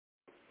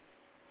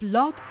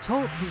Blog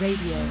Talk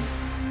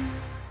Radio.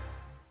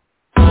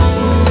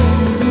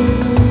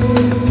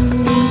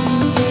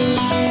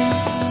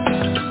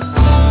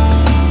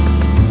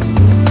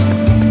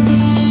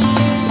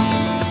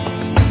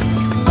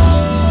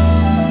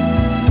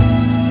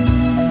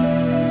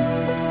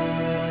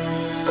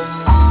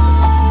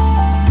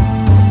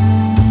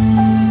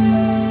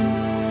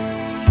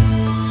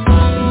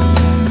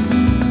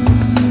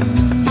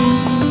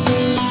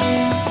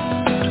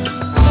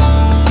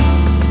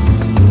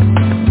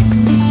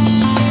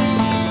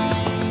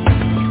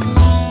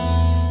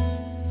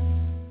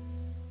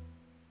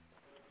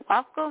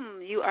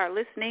 Welcome. You are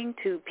listening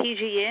to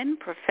PGN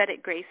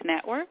Prophetic Grace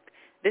Network.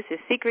 This is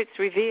Secrets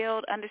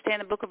Revealed, Understand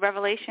the Book of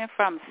Revelation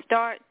from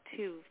start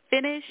to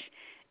finish.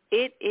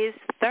 It is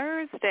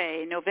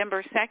Thursday,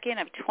 November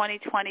 2nd of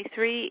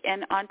 2023,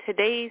 and on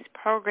today's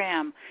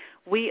program,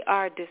 we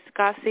are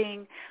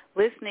discussing,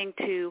 listening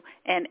to,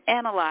 and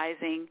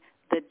analyzing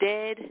the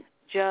Dead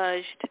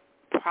Judged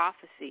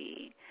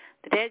Prophecy.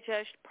 The Dead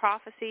Judged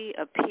Prophecy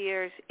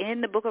appears in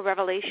the book of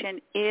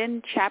Revelation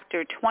in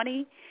chapter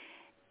 20.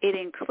 It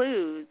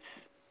includes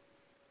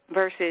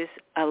verses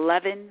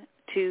 11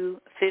 to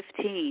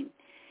 15.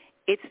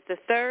 It's the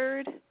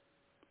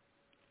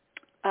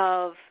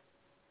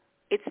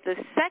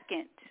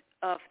second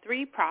of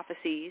three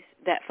prophecies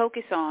that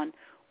focus on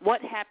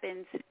what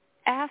happens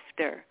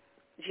after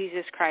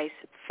Jesus Christ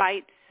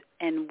fights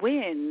and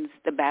wins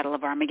the Battle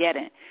of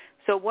Armageddon.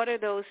 So what are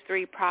those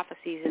three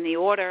prophecies in the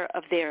order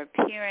of their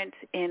appearance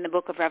in the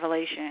book of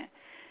Revelation?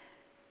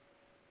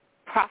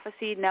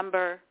 Prophecy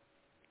number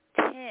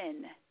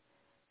 10,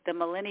 the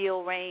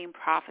millennial reign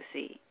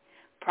prophecy.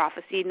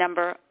 Prophecy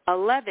number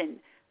 11,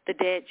 the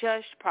dead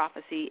judged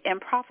prophecy. And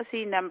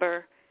prophecy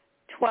number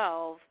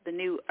 12, the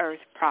new earth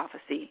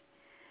prophecy.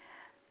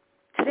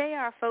 Today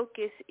our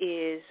focus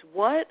is,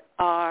 what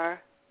are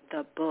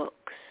the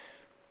books?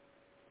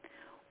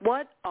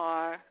 What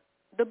are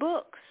the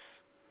books?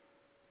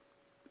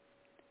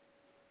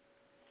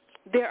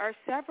 There are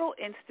several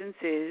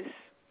instances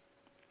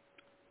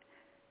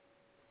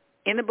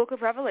in the book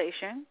of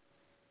Revelation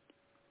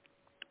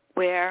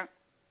where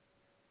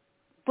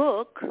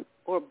book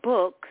or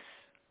books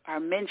are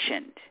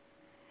mentioned.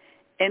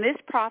 In this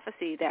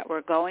prophecy that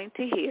we're going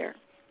to hear,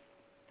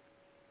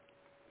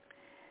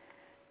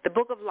 the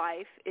book of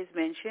life is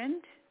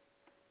mentioned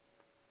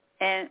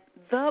and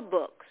the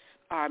books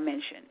are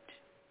mentioned.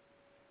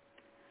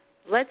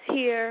 Let's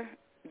hear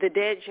the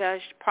dead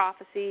judged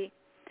prophecy.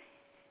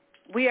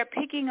 We are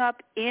picking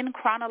up in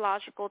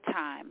chronological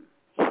time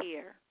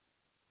here.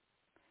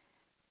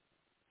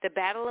 The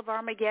Battle of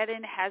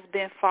Armageddon has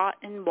been fought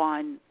and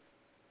won.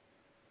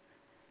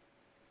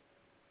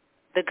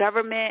 The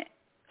government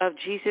of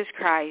Jesus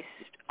Christ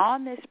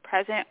on this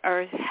present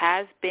earth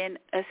has been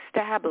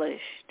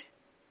established.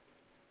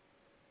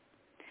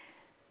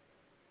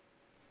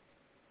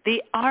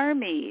 The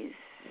armies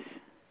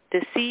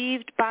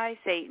deceived by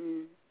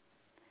Satan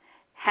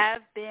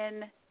have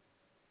been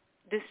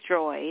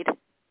destroyed,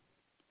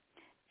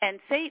 and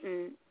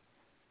Satan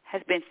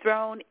has been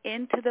thrown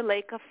into the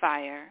lake of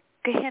fire,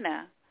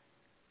 Gehenna,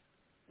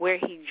 where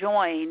he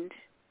joined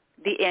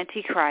the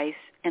Antichrist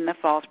and the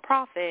false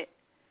prophet,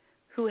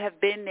 who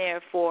have been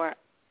there for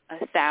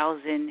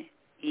 1,000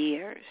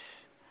 years.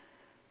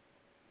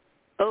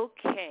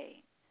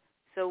 Okay,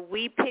 so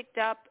we picked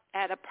up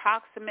at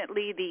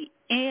approximately the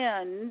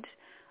end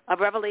of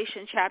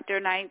Revelation chapter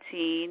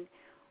 19.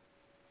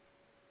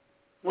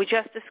 We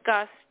just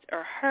discussed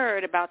or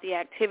heard about the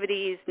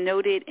activities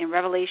noted in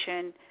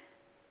Revelation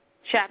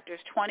chapters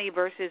 20,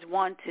 verses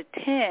 1 to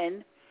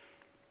 10.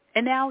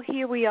 And now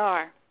here we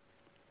are,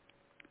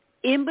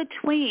 in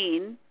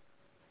between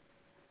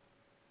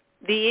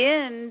the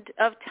end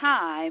of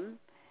time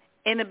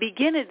and the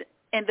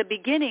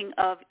beginning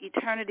of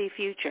eternity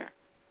future.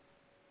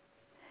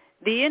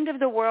 The end of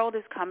the world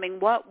is coming.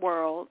 What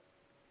world?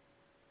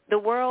 The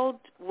world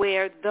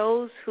where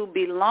those who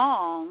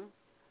belong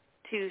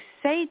to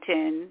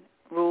Satan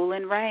rule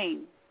and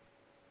reign.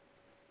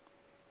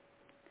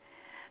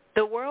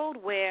 The world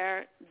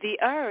where the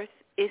earth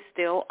is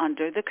still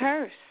under the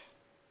curse.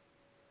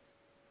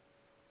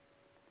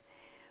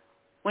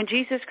 When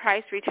Jesus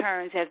Christ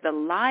returns as the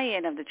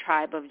Lion of the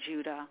tribe of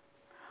Judah,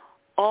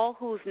 all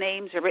whose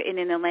names are written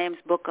in the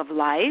Lamb's book of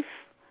life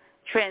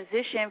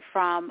transition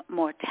from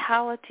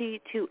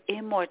mortality to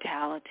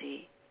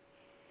immortality.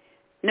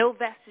 No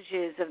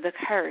vestiges of the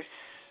curse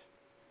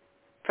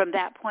from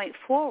that point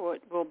forward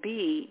will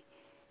be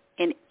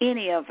in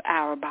any of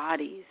our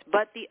bodies.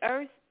 But the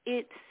earth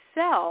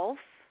itself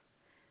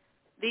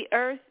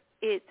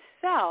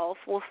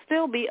will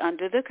still be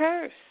under the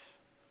curse.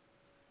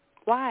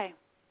 Why?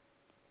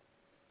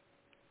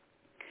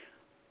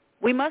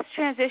 We must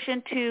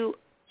transition to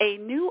a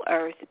new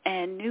earth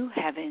and new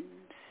heavens.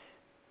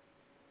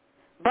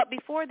 But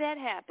before that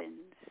happens,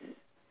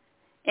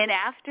 and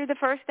after the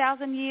first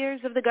 1,000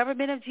 years of the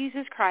government of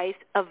Jesus Christ,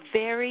 a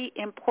very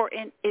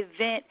important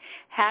event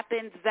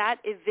happens. That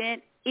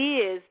event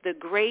is the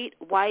Great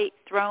White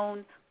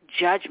Throne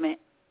Judgment.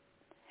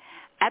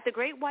 At the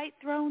Great White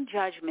Throne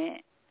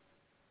Judgment,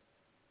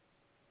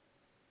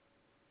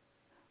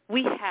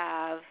 we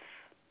have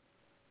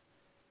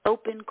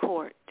open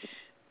court.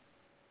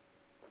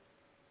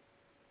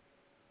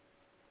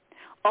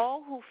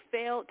 All who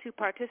failed to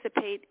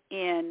participate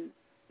in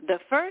the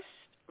first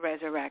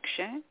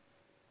resurrection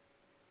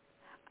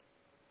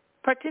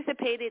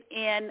participated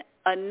in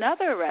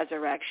another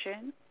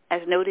resurrection,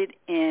 as noted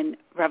in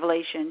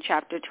Revelation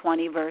chapter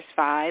 20, verse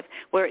 5,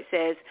 where it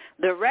says,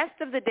 the rest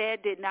of the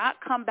dead did not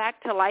come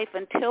back to life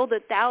until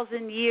the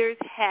 1,000 years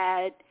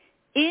had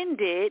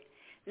ended.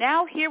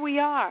 Now here we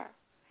are.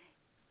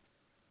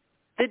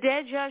 The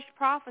dead judged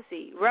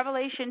prophecy,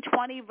 Revelation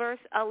 20, verse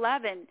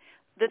 11,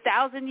 the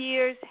 1,000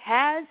 years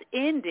has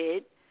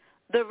ended.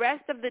 The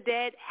rest of the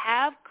dead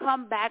have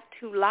come back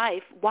to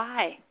life.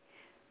 Why?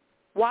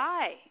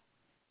 Why?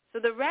 So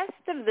the rest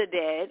of the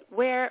dead,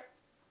 where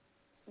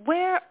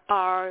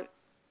are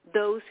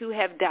those who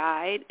have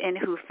died and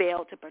who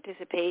failed to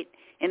participate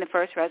in the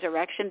first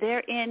resurrection? They're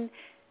in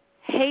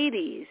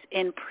Hades,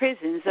 in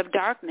prisons of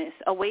darkness,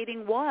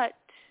 awaiting what?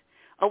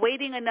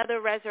 Awaiting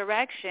another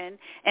resurrection.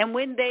 And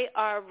when they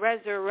are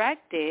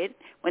resurrected,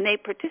 when they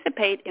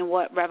participate in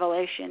what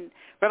Revelation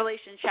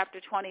chapter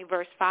 20,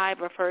 verse 5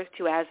 refers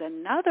to as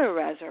another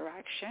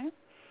resurrection,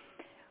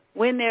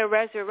 when they're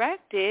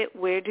resurrected,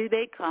 where do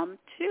they come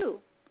to?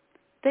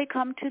 They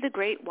come to the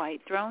great white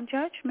throne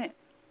judgment,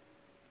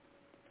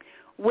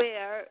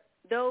 where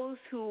those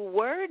who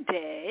were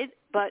dead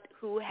but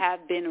who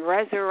have been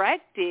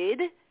resurrected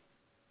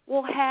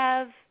will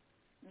have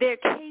their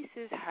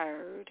cases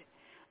heard.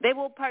 They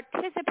will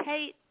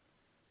participate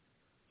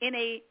in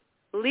a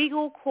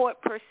legal court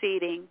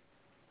proceeding.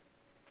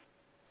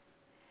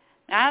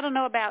 Now, I don't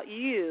know about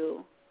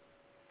you,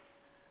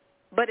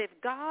 but if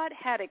God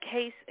had a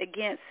case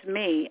against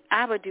me,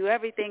 I would do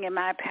everything in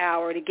my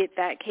power to get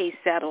that case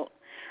settled.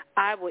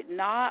 I would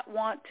not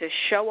want to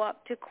show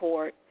up to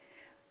court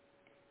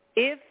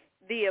if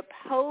the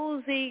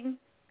opposing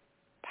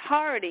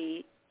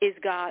party is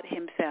God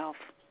himself.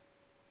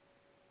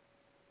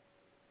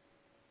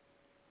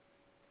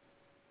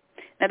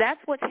 Now, that's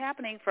what's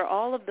happening for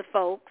all of the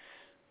folks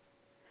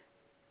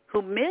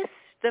who missed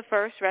the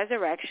first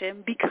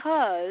resurrection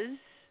because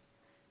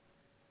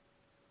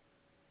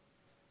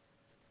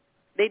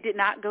they did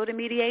not go to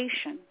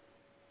mediation.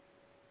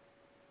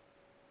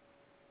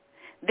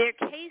 Their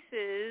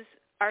cases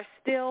are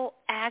still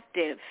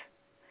active.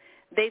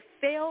 They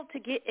failed to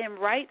get in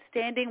right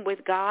standing with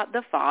God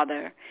the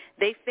Father.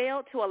 They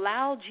failed to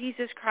allow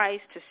Jesus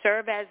Christ to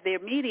serve as their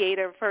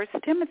mediator. 1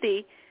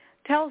 Timothy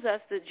tells us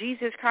that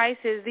Jesus Christ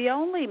is the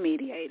only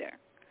mediator.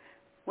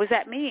 What does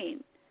that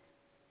mean?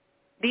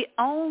 The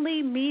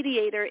only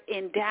mediator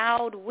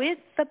endowed with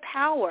the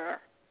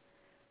power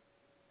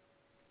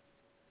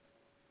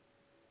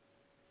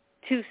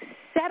to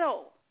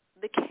settle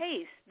the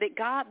case that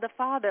God the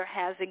Father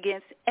has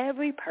against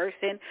every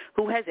person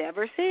who has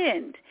ever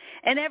sinned.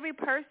 And every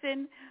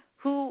person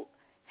who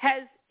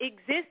has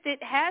existed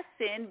has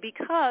sinned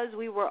because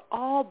we were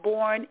all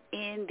born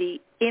in the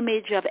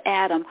image of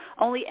Adam.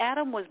 Only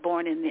Adam was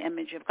born in the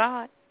image of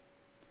God.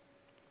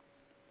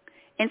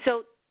 And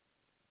so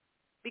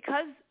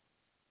because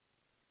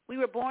we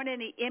were born in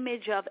the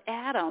image of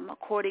Adam,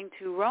 according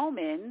to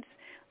Romans,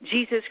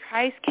 Jesus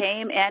Christ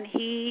came and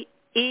he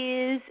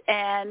is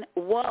and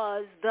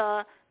was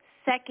the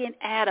second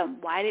Adam.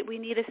 Why did we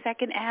need a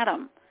second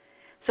Adam?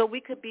 So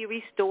we could be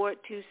restored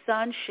to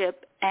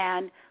sonship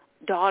and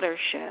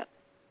daughtership.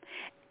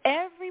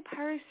 Every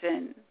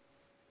person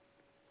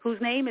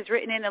whose name is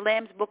written in the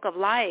Lamb's Book of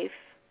Life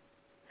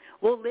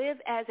will live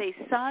as a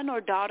son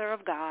or daughter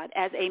of God,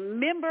 as a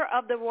member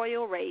of the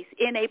royal race,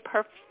 in a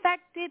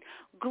perfected,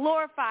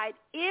 glorified,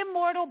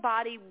 immortal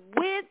body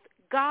with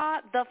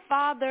God the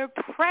Father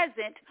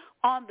present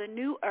on the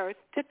new earth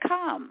to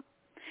come.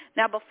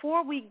 Now,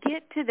 before we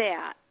get to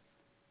that,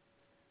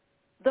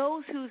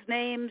 those whose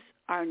names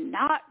are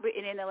not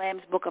written in the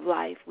Lamb's Book of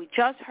Life, we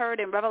just heard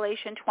in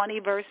Revelation 20,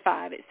 verse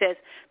 5, it says,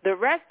 the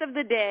rest of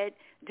the dead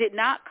did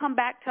not come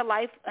back to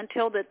life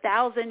until the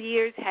 1,000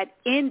 years had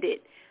ended.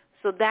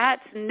 So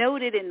that's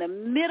noted in the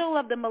middle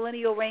of the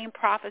millennial reign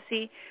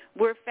prophecy.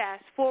 We're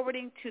fast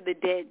forwarding to the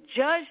dead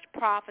judged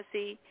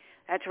prophecy.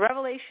 That's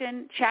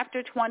Revelation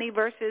chapter 20,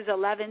 verses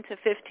 11 to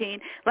 15.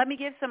 Let me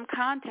give some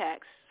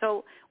context.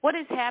 So what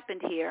has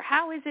happened here?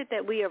 How is it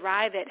that we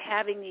arrive at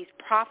having these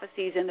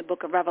prophecies in the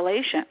book of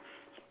Revelation?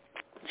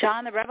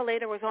 John the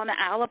Revelator was on the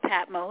Isle of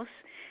Patmos.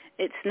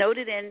 It's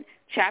noted in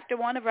chapter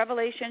 1 of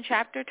Revelation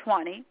chapter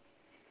 20.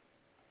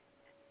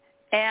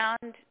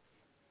 And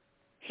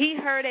he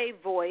heard a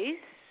voice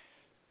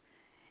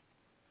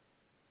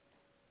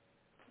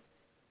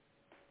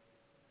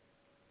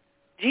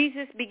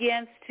Jesus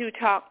begins to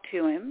talk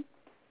to him.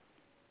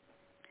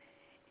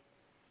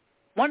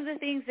 One of the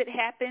things that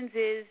happens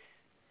is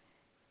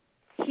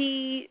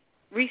he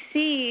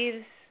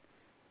receives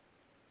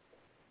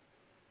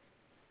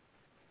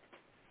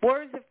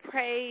words of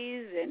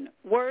praise and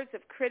words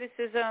of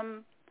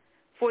criticism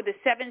for the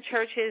 7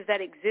 churches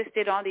that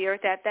existed on the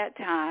earth at that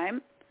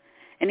time.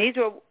 And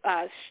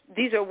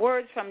these are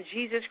words from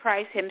Jesus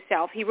Christ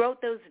himself. He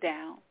wrote those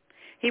down.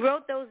 He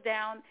wrote those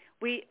down.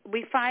 We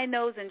find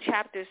those in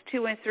chapters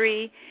 2 and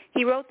 3.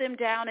 He wrote them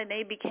down, and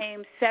they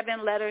became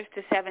 7 letters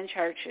to 7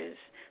 churches.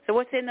 So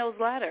what's in those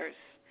letters?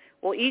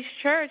 Well, each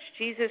church,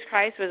 Jesus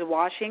Christ was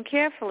watching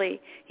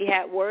carefully. He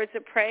had words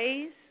of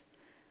praise,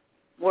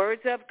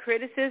 words of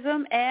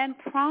criticism, and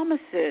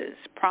promises.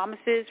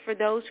 Promises for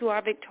those who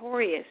are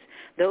victorious,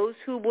 those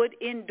who would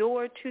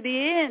endure to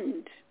the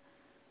end.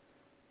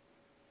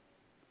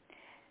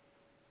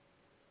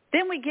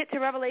 Then we get to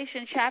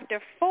Revelation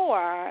chapter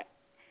 4,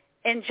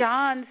 and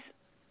John's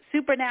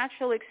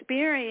supernatural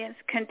experience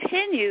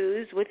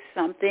continues with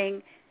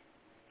something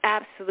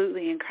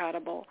absolutely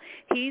incredible.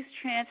 He's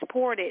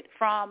transported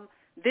from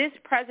this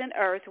present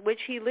earth, which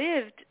he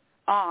lived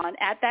on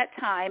at that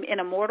time in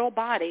a mortal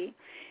body.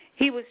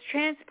 He was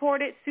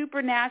transported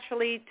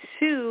supernaturally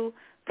to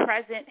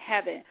present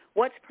heaven.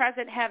 What's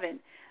present heaven?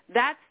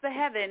 That's the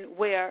heaven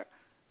where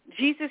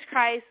Jesus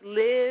Christ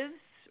lives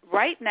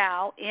right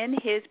now in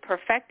his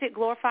perfected,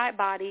 glorified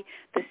body,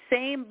 the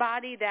same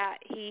body that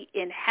he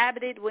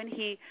inhabited when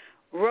he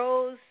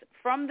rose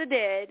from the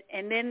dead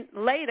and then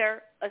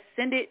later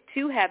ascended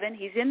to heaven.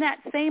 He's in that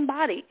same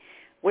body.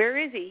 Where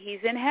is he? He's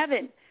in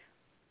heaven.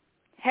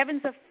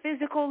 Heaven's a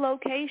physical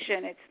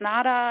location. It's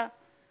not a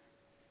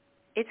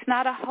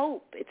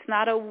hope. It's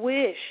not a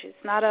wish.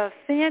 It's not a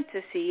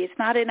fantasy. It's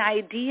not an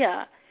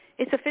idea.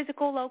 It's a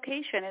physical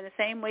location in the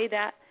same way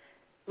that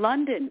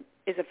London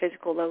is a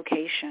physical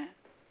location.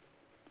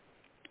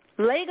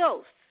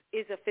 Lagos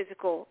is a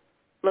physical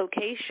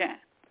location.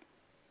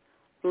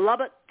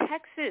 Lubbock,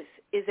 Texas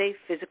is a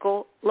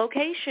physical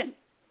location.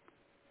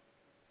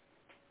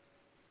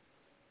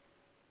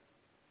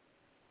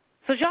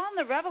 So John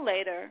the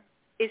Revelator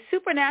is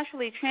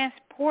supernaturally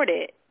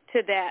transported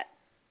to that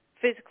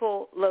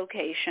physical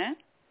location.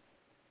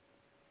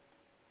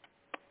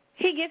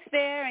 He gets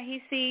there and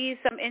he sees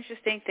some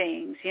interesting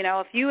things. You know,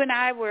 if you and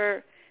I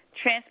were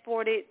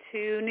transported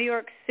to New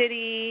York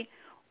City,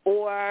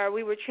 or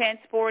we were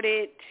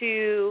transported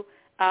to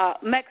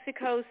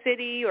Mexico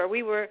City, or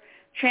we were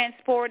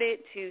transported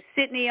to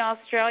Sydney,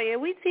 Australia,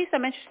 we'd see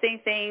some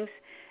interesting things.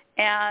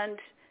 And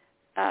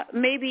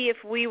maybe if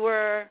we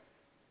were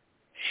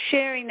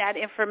sharing that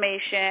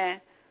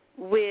information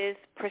with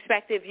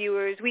prospective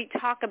viewers, we'd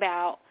talk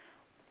about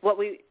what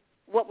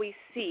we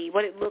see,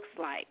 what it looks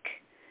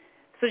like.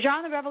 So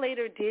John the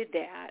Revelator did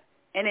that.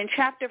 And in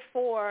chapter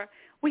 4,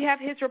 we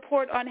have his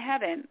report on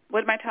heaven.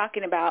 What am I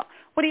talking about?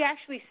 What he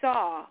actually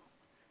saw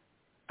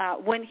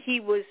when he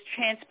was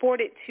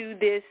transported to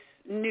this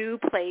new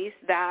place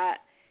that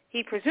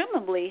he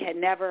presumably had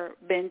never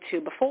been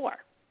to before.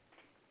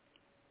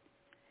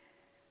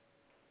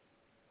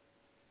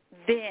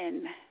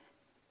 Then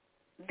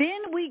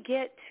we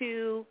get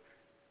to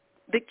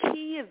the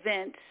key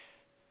events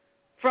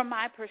from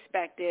my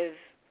perspective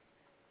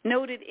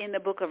noted in the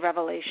book of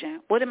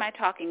Revelation. What am I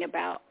talking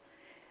about?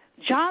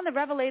 John the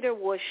Revelator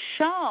was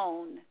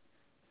shown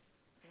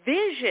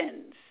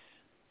visions.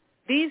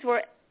 These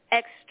were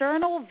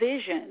external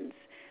visions.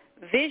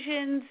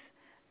 Visions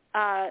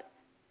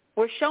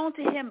were shown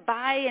to him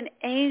by an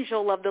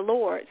angel of the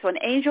Lord. So an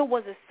angel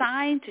was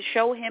assigned to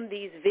show him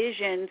these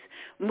visions,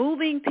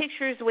 moving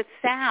pictures with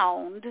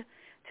sound.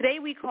 Today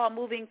we call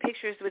moving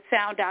pictures with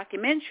sound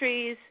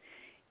documentaries,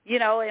 you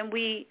know, and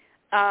we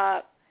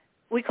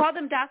call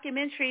them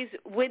documentaries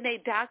when they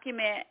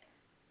document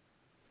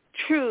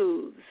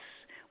truths,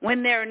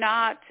 when they're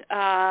not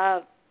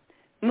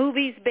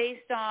movies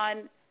based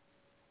on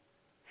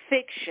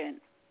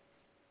fiction.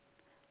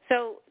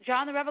 So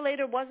John the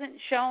Revelator wasn't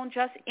shown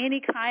just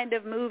any kind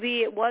of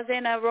movie. It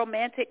wasn't a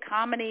romantic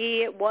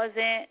comedy. It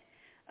wasn't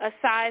a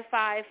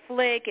sci-fi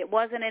flick. It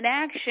wasn't an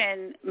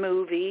action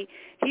movie.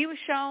 He was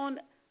shown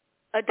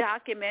a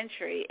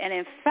documentary. And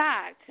in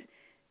fact,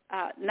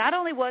 not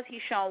only was he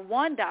shown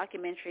one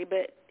documentary,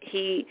 but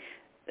he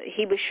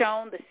was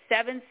shown the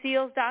 7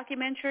 Seals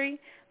documentary.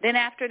 Then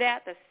after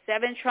that, the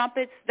 7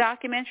 Trumpets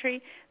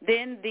documentary.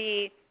 Then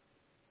the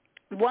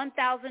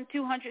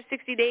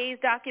 1,260 Days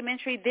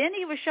documentary. Then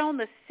he was shown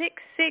the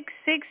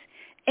 666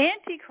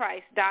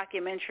 Antichrist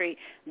documentary.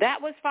 That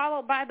was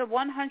followed by the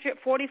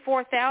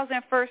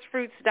 144,000 First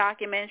Fruits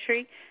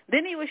documentary.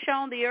 Then he was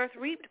shown the Earth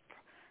Reaped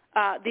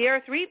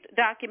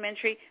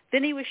documentary.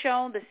 Then he was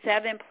shown the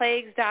 7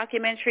 Plagues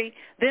documentary.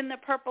 Then the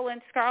Purple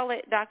and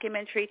Scarlet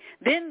documentary.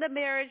 Then the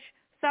Marriage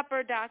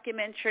Supper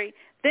documentary.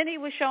 Then he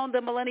was shown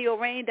the Millennial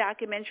Reign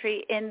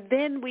documentary. And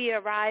then we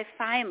arrive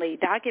finally,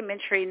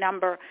 documentary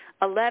number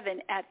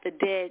 11, at the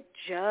Dead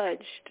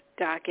Judged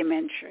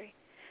documentary.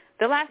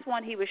 The last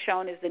one he was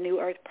shown is the New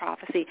Earth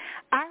Prophecy.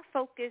 Our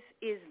focus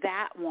is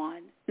that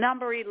one,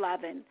 number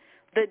 11,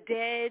 the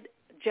Dead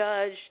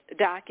Judged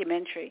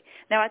documentary.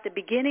 Now, at the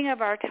beginning of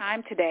our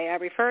time today, I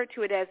referred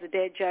to it as the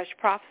Dead Judged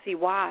Prophecy.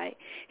 Why?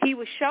 He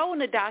was shown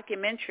a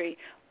documentary,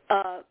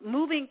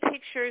 moving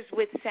pictures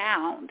with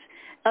sound,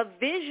 a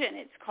vision,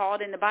 it's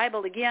called in the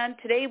Bible. Again,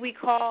 today we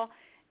call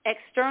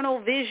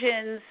external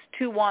visions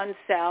to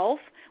oneself,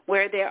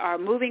 where there are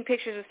moving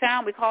pictures of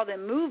sound. We call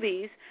them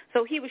movies.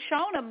 So he was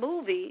shown a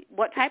movie.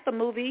 What type of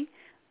movie?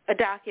 A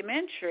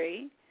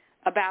documentary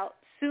about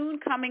soon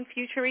coming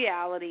future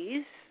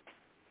realities,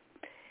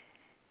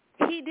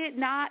 he did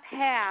not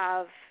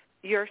have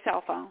your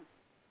cell phone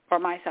or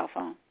my cell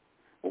phone.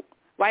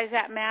 Why does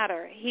that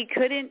matter? He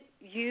couldn't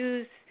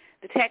use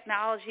the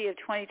technology of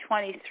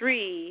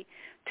 2023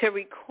 to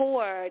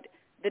record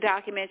the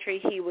documentary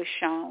he was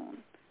shown.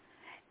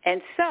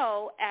 And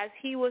so, as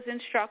he was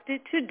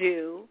instructed to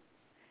do,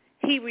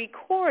 he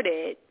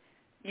recorded,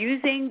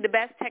 using the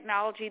best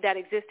technology that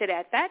existed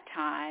at that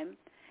time,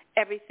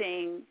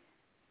 everything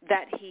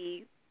that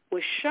he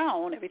was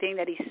shown, everything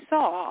that he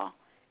saw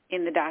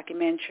in the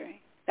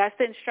documentary. That's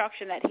the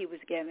instruction that he was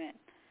given.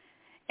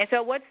 And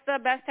so what's the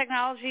best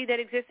technology that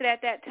existed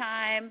at that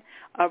time?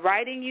 A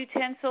writing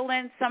utensil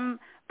and some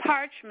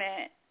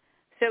parchment.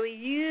 So he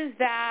used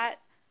that,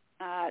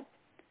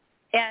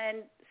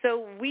 and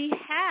so we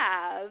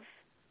have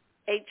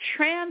a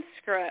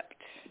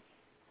transcript.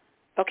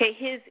 Okay,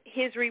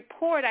 his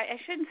report, I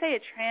shouldn't say a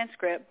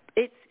transcript.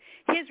 It's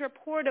his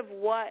report of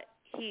what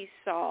he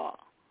saw.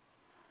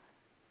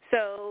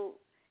 So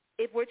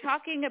if we're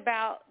talking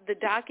about the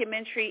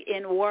documentary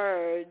in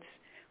words,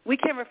 we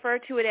can refer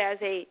to it as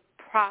a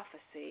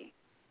prophecy.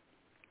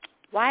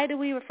 Why do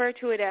we refer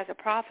to it as a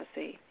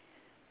prophecy?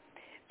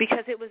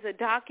 Because it was a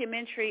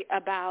documentary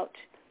about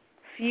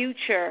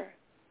future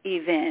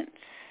events,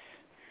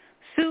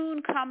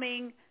 soon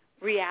coming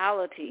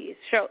realities.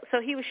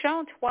 So he was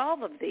shown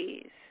 12 of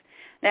these.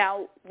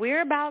 Now,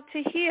 we're about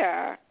to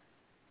hear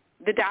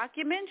the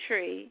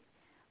documentary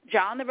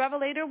John the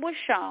Revelator was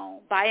shown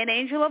by an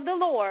angel of the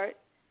Lord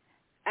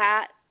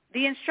at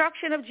the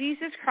instruction of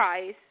Jesus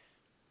Christ,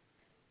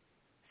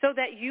 so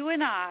that you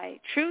and I,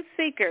 truth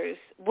seekers,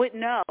 would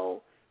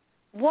know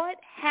what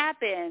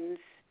happens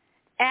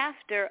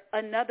after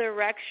another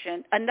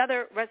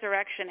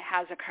resurrection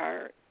has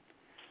occurred.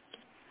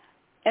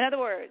 In other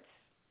words,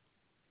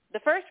 the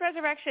first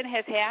resurrection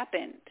has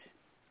happened.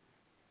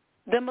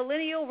 The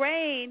millennial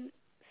reign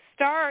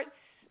starts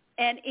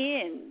and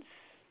ends.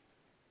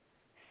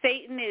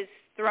 Satan is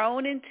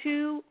thrown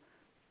into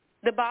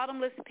the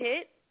bottomless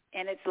pit,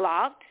 and it's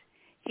locked.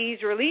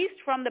 He's released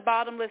from the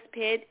bottomless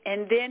pit,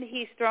 and then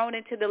he's thrown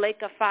into the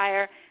lake of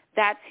fire.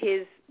 That's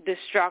his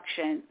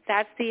destruction.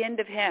 That's the end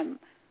of him.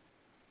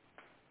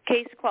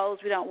 Case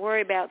closed. We don't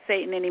worry about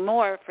Satan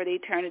anymore for the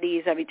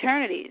eternities of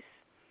eternities.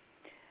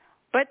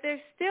 But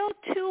there's still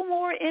two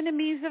more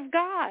enemies of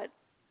God.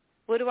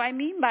 What do I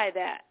mean by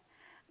that?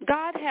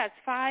 God has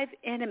 5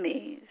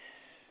 enemies,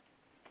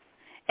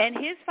 and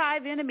his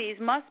 5 enemies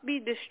must be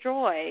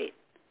destroyed.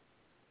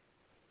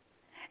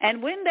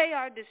 And when they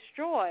are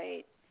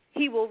destroyed,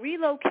 he will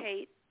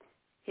relocate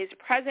his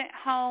present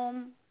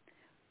home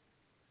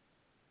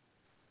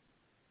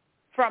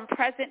from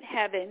present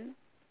heaven,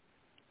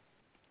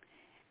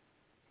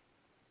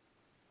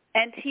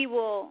 and he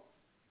will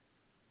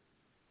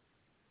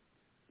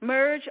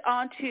merge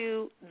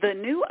onto the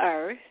new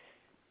earth,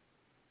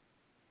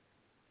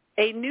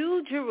 a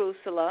new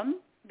Jerusalem,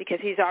 because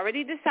he's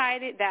already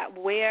decided that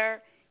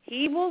where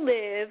he will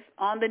live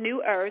on the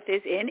new earth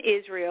is in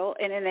Israel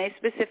and in a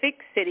specific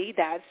city.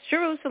 That's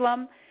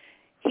Jerusalem.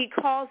 He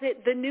calls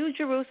it the New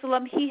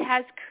Jerusalem. He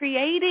has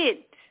created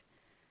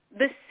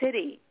the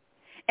city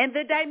and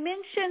the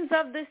dimensions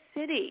of the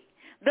city,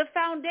 the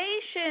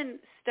foundation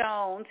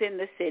stones in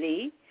the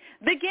city,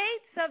 the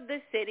gates of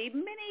the city.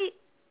 Many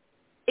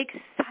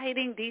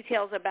exciting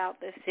details about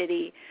the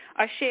city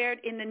are shared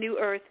in the New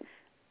Earth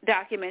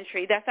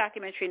documentary. That's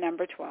documentary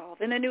number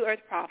 12 in the New Earth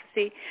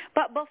Prophecy.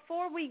 But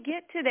before we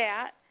get to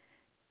that,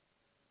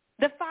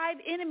 the 5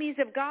 enemies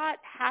of God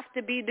have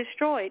to be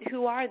destroyed.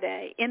 Who are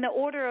they? In the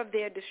order of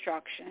their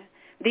destruction: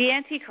 the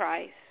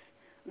Antichrist,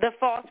 the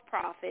false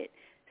prophet,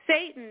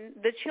 Satan,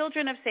 the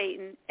children of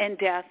Satan, and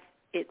death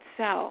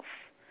itself.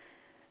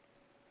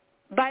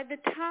 By the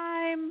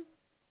time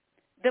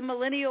the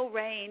millennial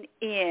reign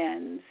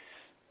ends,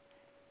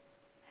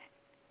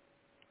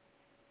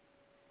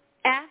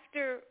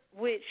 after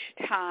which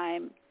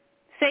time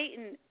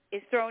Satan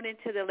is thrown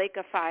into the lake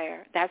of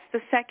fire. That's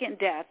the second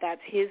death.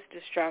 That's his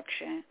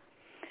destruction.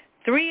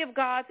 3 of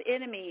God's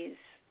enemies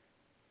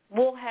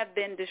will have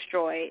been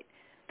destroyed.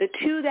 The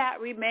 2 that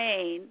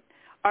remain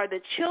are the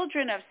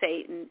children of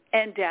Satan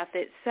and death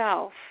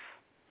itself.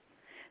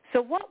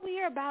 So what we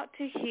are about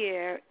to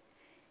hear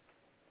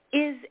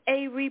is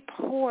a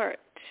report,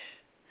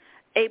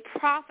 a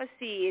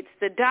prophecy. It's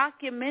the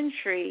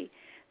documentary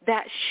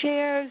that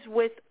shares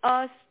with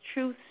us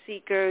truth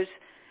seekers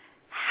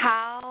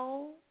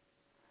how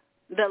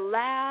the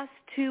last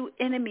 2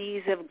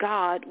 enemies of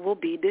God will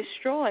be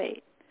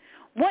destroyed.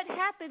 What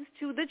happens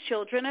to the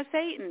children of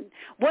Satan?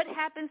 What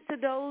happens to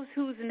those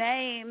whose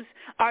names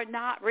are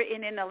not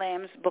written in the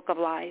Lamb's Book of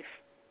Life?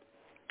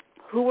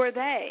 Who are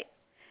they?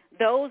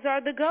 Those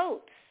are the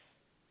goats.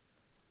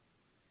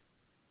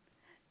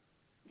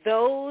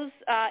 Those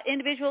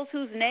individuals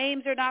whose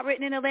names are not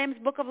written in the Lamb's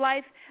Book of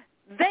Life,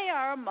 they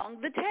are among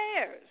the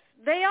tares.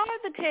 They are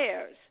the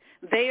tares.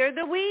 They are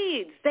the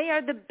weeds. They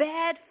are the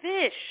bad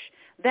fish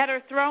that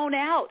are thrown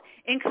out,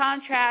 in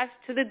contrast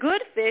to the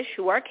good fish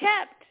who are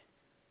kept.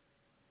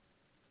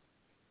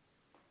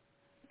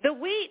 The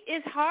wheat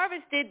is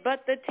harvested,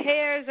 but the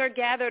tares are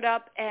gathered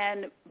up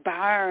and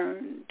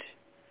burned.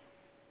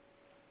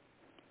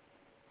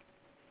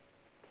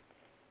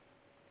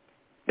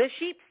 The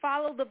sheep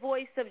follow the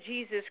voice of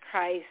Jesus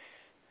Christ.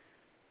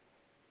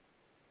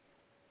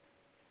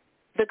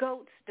 The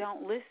goats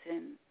don't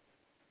listen.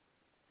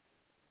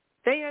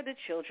 They are the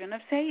children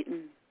of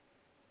Satan.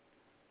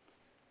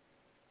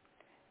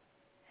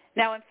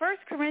 Now in 1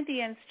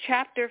 Corinthians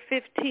chapter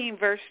 15,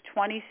 verse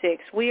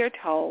 26, we are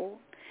told,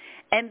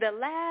 and the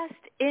last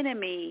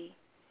enemy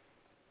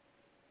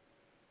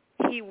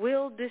he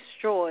will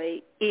destroy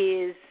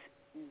is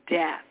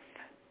death.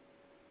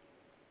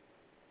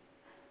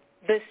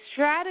 The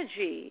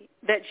strategy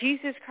that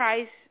Jesus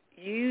Christ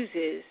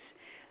uses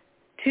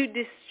to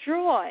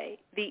destroy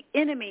the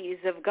enemies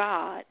of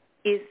God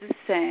is the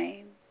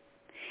same.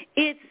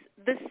 It's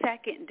the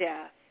second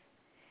death.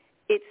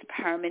 It's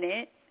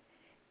permanent.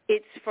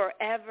 It's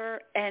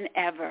forever and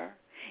ever.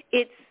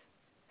 It's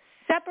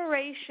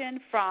separation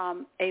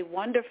from a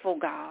wonderful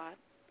God.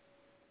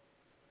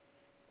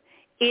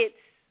 It's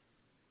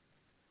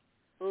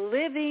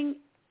living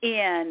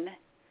in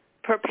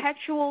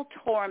perpetual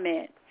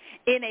torment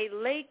in a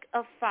lake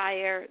of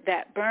fire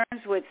that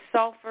burns with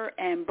sulfur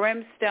and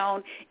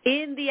brimstone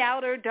in the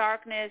outer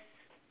darkness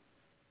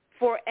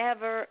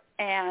forever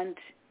and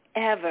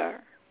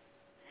ever.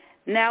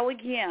 Now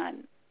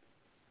again,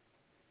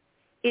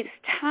 it's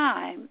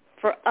time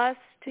for us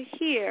to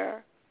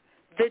hear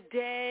the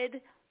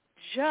Dead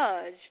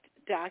Judged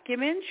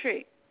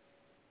documentary.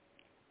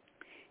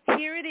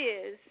 Here it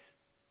is.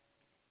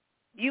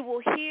 You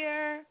will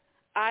hear,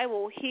 I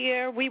will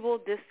hear, we will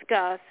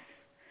discuss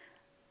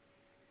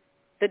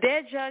the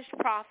Dead Judged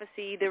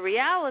prophecy, the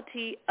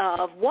reality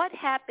of what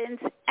happens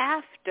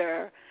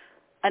after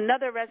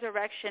another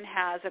resurrection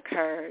has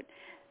occurred.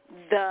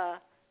 The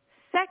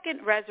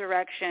second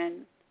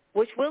resurrection,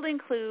 which will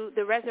include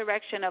the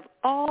resurrection of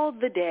all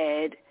the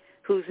dead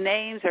whose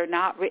names are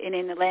not written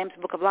in the Lamb's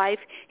Book of Life.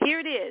 Here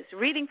it is,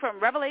 reading from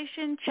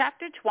Revelation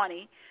chapter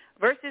 20,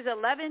 verses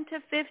 11 to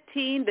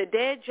 15, the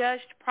Dead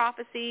Judged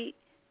prophecy.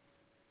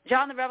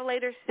 John the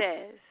Revelator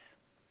says,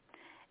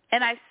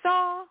 and I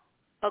saw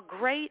a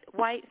great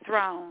white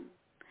throne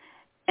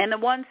and the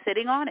one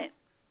sitting on it.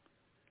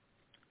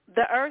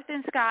 The earth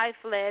and sky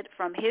fled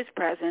from his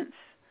presence,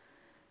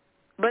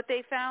 but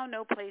they found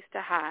no place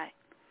to hide.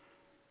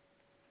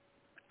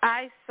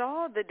 I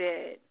saw the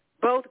dead,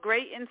 both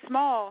great and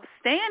small,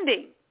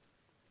 standing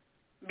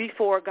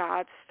before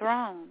God's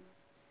throne.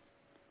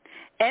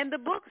 And the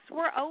books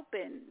were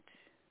opened,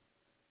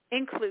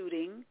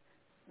 including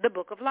the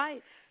book of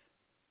life.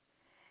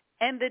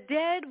 And the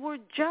dead were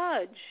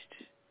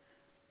judged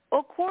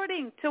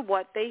according to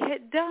what they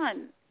had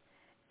done,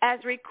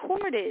 as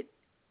recorded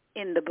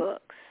in the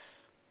books.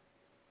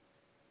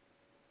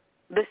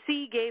 The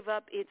sea gave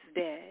up its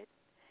dead,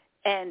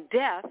 and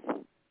death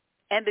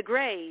and the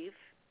grave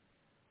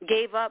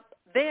gave up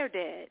their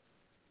dead,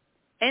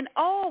 and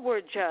all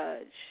were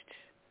judged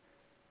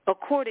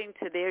according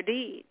to their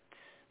deeds.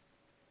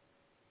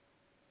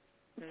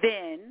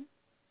 Then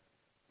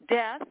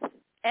death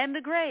and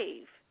the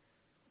grave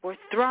were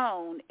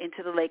thrown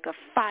into the lake of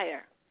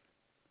fire.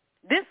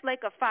 This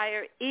lake of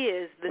fire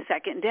is the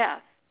second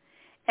death,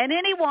 and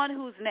anyone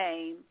whose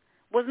name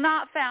was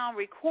not found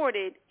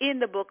recorded in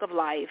the book of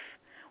life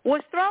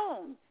was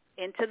thrown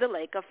into the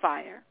lake of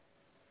fire.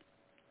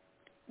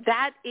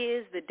 That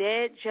is the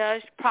Dead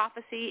Judged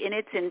prophecy in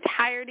its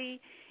entirety.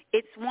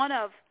 It's one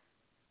of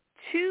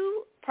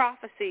two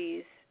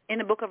prophecies in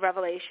the book of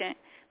Revelation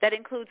that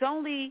includes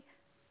only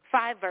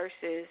 5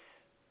 verses,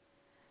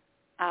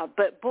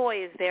 but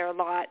boy, is there a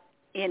lot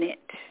in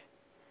it.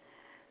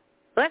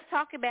 Let's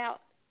talk about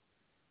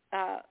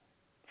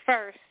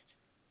first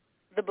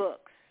the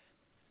books.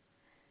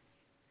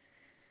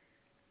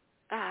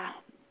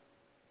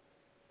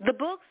 The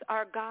books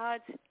are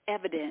God's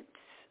evidence.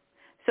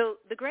 So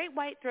the Great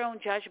White Throne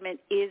Judgment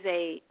is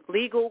a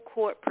legal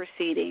court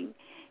proceeding.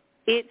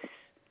 It's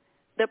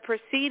the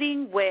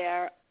proceeding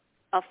where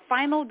a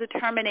final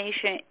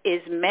determination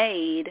is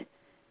made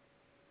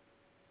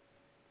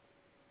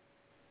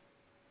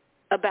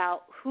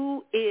about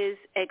who is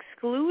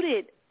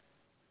excluded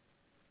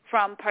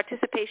from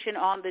participation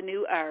on the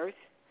new earth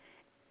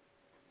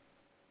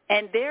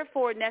and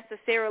therefore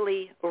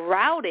necessarily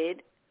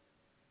routed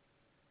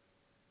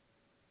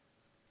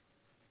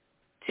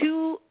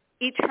to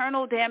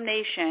eternal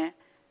damnation,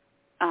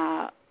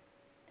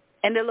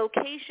 and the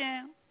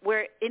location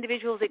where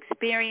individuals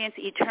experience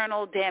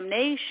eternal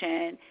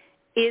damnation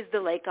is the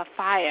lake of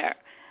fire.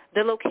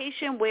 The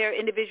location where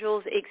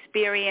individuals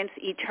experience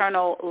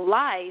eternal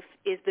life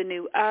is the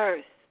new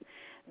earth.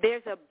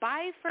 There's a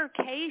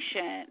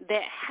bifurcation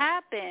that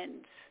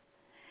happens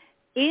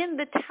in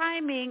the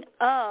timing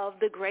of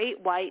the Great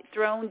White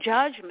Throne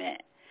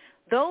Judgment.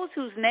 Those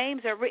whose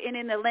names are written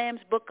in the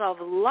Lamb's Book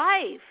of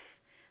Life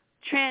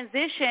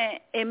transition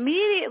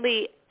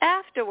immediately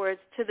afterwards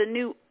to the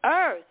new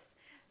earth.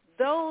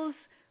 Those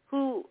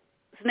whose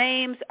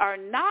names are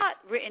not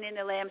written in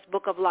the Lamb's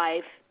Book of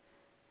Life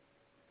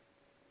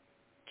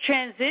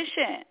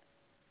transition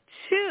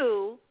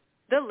to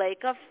the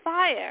lake of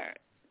fire.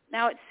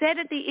 Now it said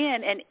at the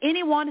end, and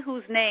anyone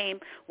whose name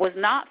was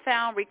not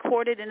found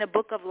recorded in the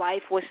book of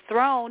life was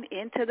thrown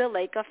into the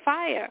lake of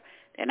fire.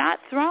 They're not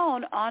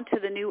thrown onto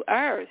the new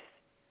earth.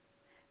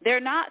 They're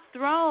not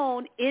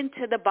thrown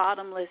into the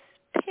bottomless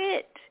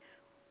pit,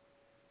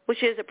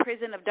 which is a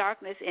prison of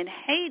darkness in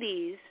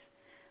Hades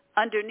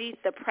underneath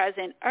the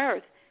present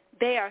earth.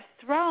 They are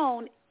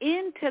thrown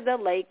into the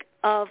lake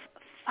of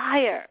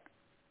fire,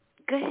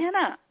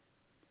 Gehenna.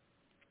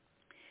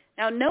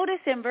 Now notice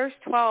in verse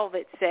 12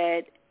 it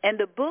said, and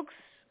the books,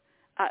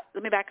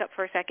 let me back up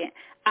for a second.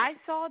 I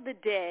saw the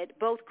dead,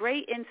 both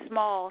great and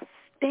small,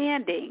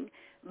 standing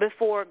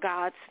before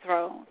God's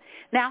throne.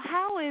 Now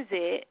how is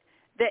it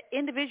that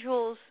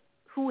individuals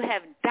who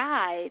have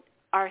died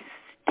are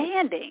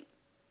standing?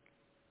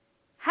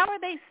 How are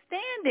they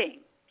standing?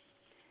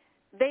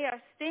 They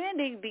are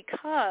standing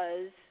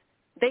because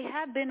they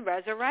have been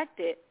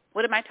resurrected.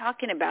 What am I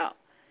talking about?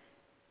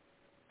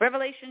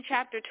 Revelation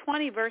chapter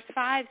 20, verse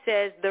 5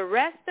 says, the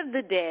rest of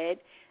the dead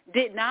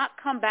did not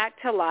come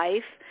back to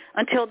life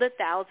until the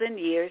 1,000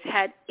 years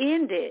had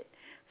ended.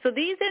 So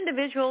these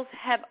individuals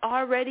have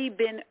already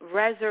been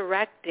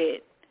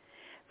resurrected.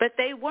 But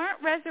they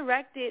weren't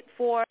resurrected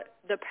for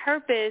the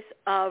purpose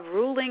of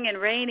ruling and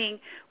reigning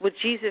with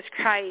Jesus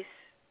Christ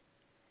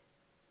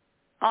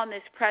on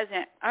this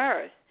present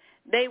earth.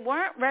 They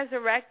weren't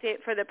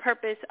resurrected for the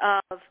purpose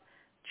of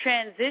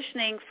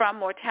transitioning from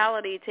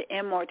mortality to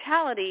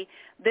immortality.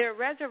 They're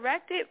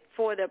resurrected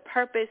for the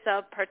purpose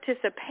of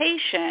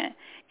participation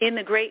in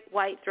the great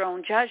white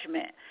throne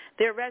judgment.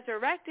 They're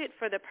resurrected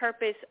for the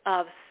purpose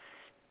of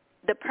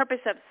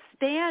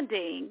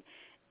standing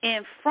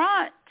in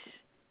front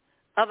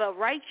of a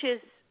righteous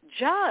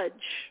judge,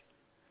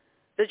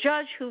 the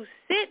judge who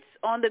sits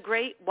on the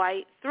great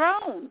white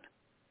throne.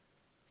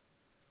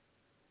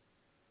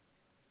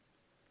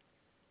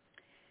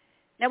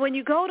 Now, when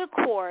you go to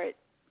court,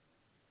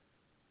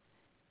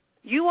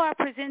 you are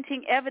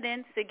presenting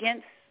evidence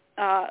against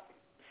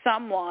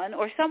someone,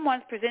 or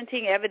someone's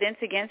presenting evidence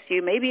against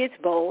you. Maybe it's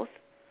both.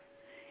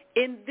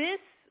 In this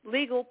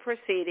legal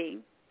proceeding,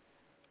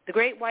 the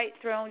Great White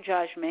Throne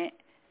Judgment,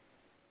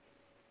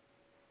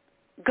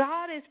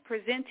 God is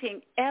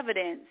presenting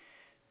evidence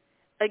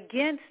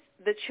against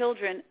the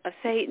children of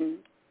Satan.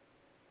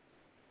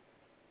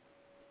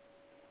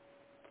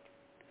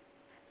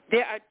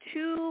 There are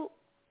two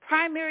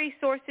primary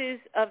sources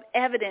of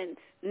evidence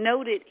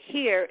noted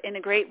here in the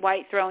Great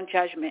White Throne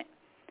Judgment.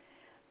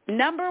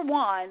 Number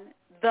one,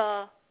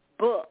 the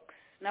books.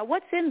 Now,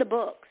 what's in the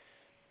books?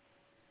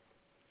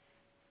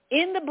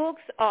 In the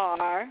books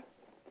are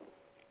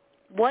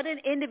what an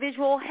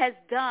individual has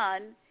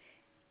done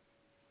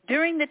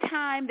during the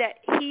time that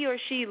he or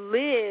she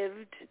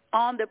lived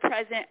on the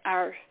present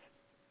earth.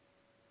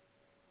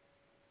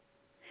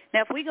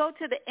 Now, if we go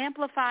to the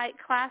Amplified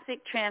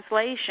Classic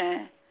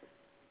Translation,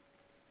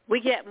 we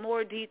get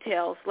more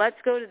details. Let's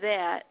go to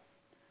that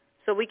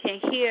so we can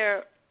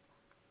hear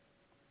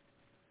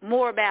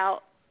more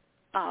about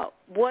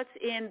what's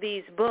in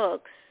these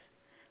books.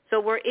 So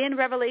we're in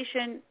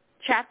Revelation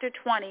chapter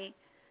 20,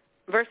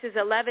 verses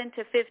 11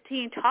 to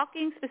 15,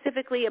 talking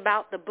specifically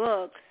about the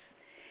books.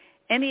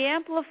 In the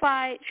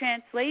Amplified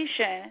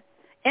Translation,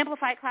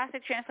 Amplified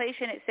Classic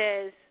Translation, it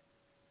says,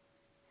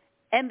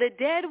 and the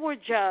dead were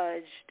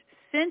judged,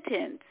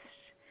 sentenced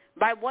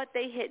by what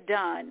they had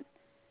done,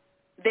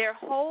 their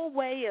whole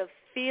way of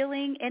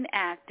feeling and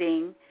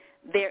acting,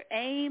 their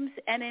aims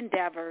and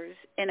endeavors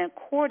in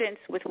accordance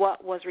with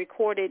what was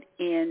recorded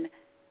in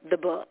the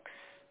books.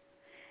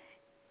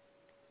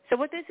 So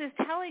what this is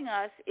telling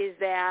us is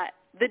that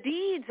the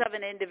deeds of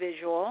an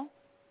individual,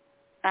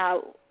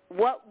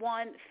 what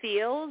one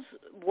feels,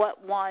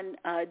 what one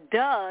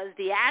does,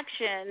 the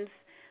actions,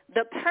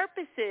 the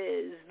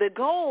purposes, the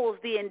goals,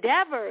 the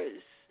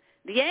endeavors,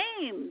 the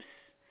aims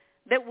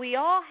that we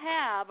all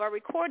have are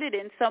recorded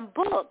in some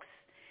books.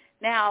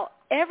 Now,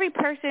 every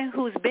person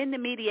who's been to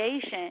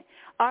mediation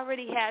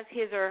already has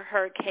his or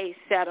her case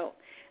settled.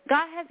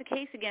 God has a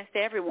case against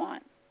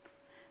everyone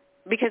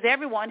because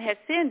everyone has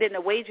sinned, and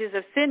the wages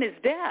of sin is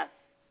death.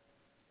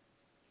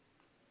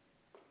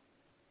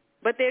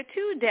 But there are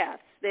two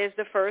deaths. There's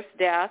the first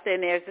death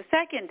and there's the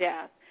second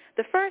death.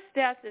 The first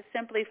death is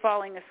simply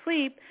falling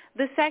asleep.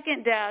 The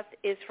second death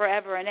is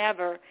forever and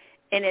ever,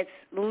 and it's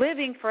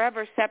living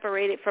forever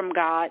separated from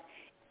God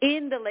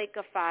in the lake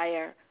of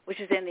fire, which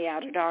is in the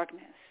outer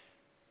darkness.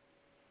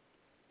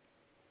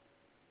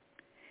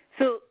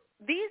 So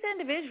these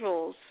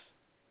individuals,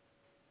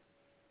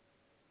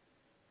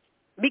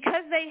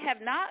 because they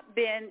have not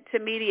been to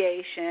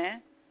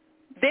mediation,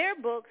 their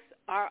books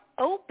are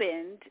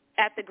opened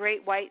at the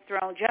Great White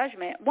Throne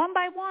Judgment, one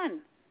by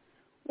one.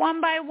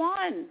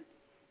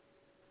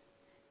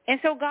 And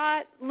so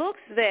God looks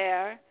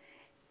there.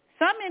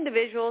 Some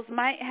individuals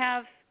might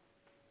have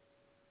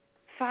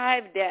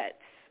 5 debts,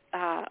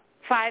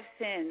 5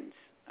 sins,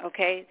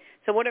 okay?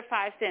 So what are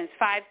 5 sins?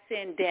 5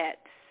 sin debts.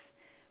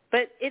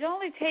 But it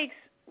only takes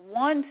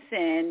one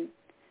sin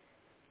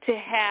to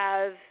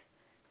have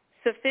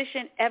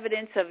sufficient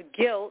evidence of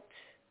guilt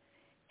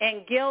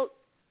and guilt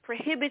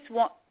prohibits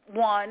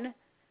one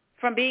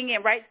from being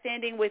in right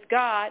standing with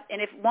God.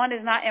 And if one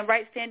is not in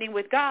right standing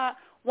with God,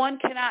 one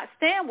cannot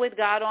stand with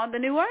God on the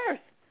new earth.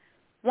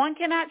 One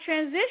cannot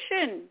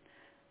transition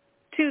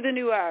to the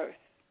new earth.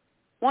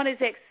 One is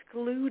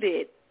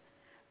excluded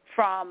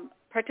from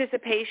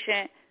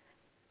participation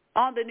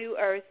on the new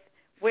earth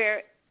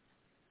where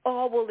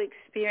all will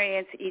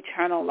experience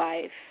eternal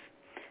life.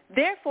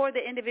 Therefore,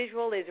 the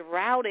individual is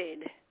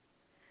routed.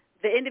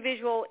 The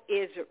individual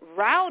is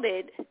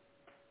routed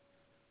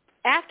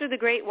after the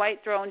great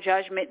white throne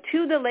judgment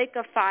to the lake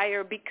of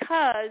fire,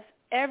 because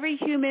every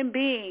human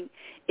being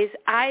is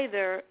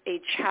either a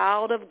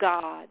child of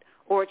God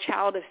or a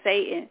child of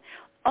Satan.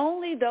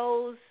 Only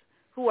those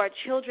who are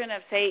children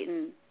of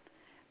Satan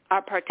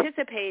are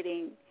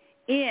participating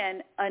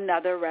in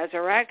another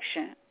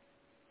resurrection.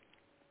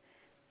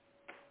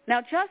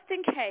 Now, just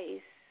in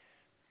case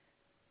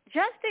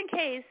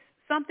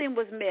something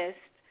was missed,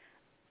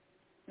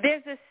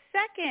 there's a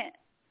second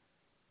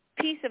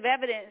piece of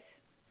evidence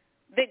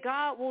that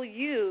God will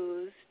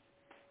use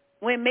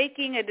when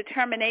making a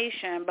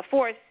determination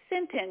before a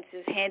sentence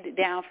is handed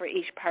down for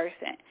each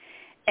person.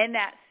 And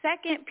that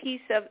second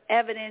piece of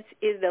evidence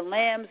is the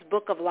Lamb's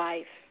Book of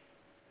Life.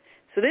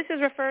 So this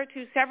is referred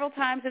to several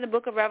times in the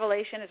book of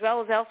Revelation as well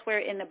as elsewhere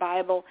in the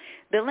Bible.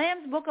 The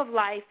Lamb's Book of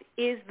Life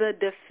is the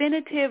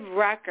definitive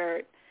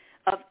record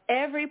of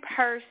every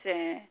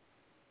person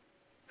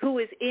who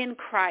is in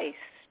Christ.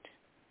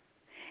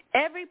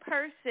 Every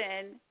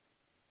person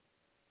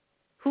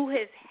who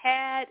has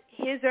had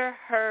his or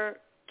her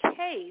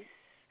case.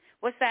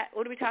 What's that?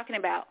 What are we talking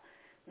about?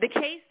 The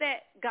case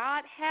that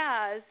God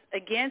has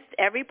against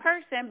every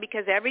person,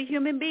 because every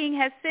human being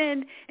has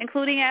sinned,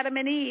 including Adam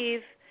and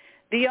Eve.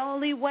 The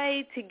only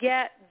way to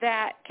get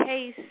that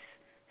case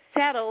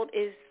settled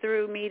is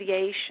through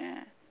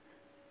mediation.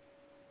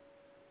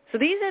 So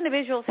these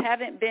individuals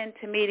haven't been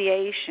to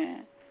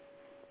mediation.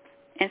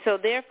 And so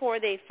therefore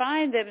they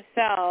find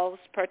themselves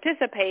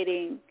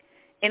participating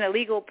in a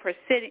legal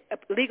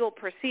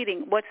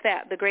proceeding. What's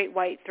that? The great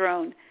white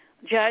throne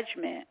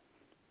judgment.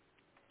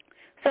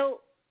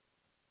 So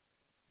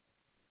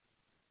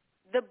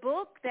the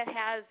book that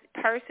has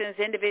persons'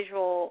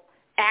 individual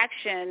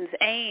actions,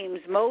 aims,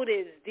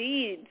 motives,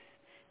 deeds,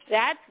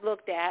 that's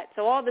looked at.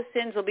 So all the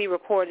sins will be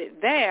recorded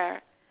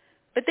there.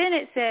 But then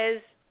it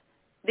says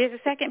there's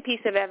a second piece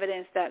of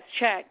evidence that's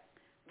checked.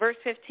 Verse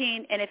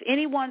 15, and if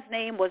anyone's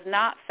name was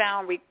not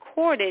found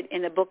recorded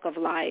in the book of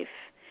life,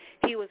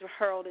 he was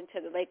hurled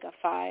into the lake of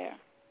fire.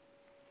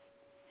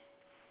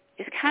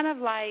 It's kind of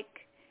like,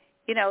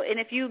 and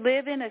if you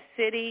live in a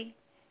city,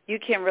 you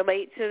can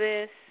relate to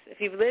this.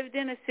 If you've lived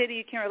in a city,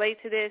 you can relate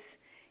to this.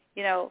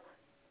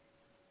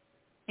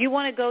 You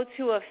want to go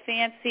to a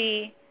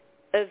fancy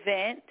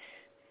event.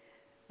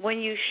 When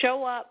you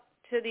show up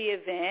to the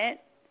event,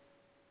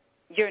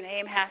 your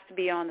name has to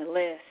be on the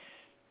list.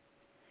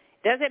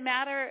 Doesn't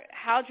matter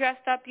how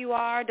dressed up you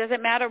are.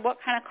 Doesn't matter what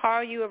kind of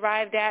car you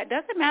arrived at.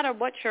 Doesn't matter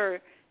what your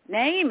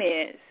name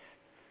is.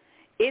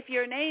 If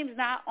your name's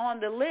not on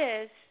the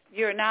list,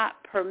 you're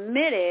not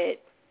permitted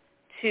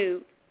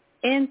to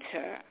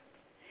enter.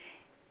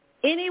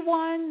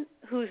 Anyone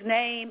whose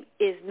name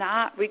is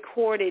not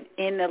recorded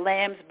in the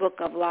Lamb's Book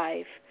of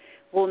Life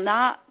will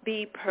not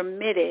be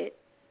permitted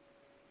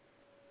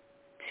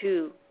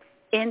to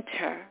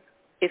enter,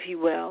 if you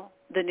will,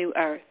 the new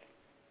earth.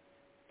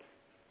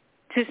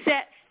 To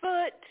set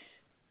foot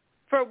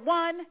for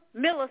 1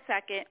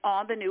 millisecond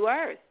on the new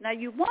earth. Now,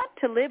 you want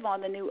to live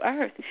on the new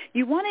earth.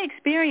 You want to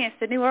experience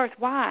the new earth.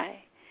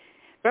 Why?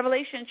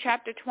 Revelation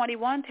chapter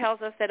 21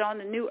 tells us that on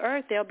the new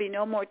earth there'll be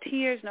no more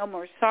tears, no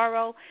more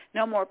sorrow,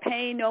 no more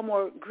pain, no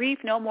more grief,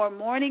 no more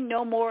mourning,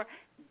 no more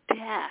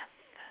death.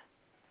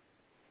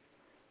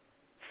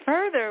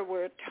 Further,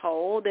 we're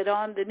told that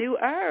on the new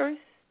earth,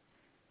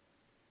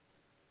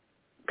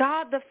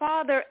 God the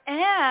Father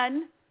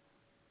and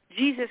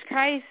Jesus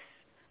Christ,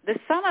 the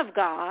Son of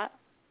God,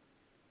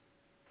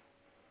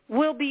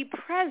 will be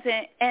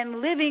present and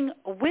living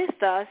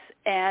with us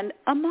and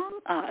among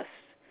us.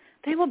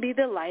 They will be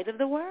the light of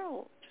the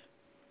world.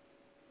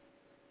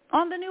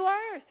 On the new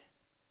earth,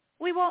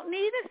 we won't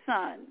need a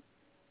sun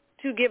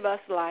to give us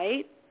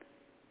light.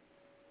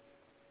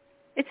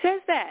 It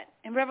says that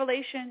in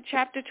Revelation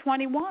chapter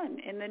 21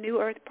 in the New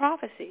Earth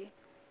prophecy.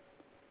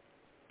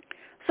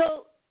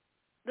 So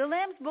the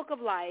Lamb's Book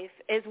of Life,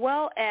 as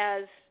well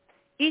as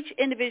each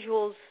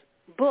individual's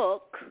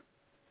book,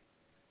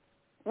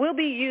 will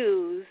be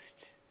used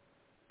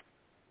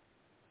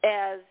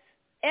as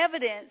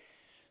evidence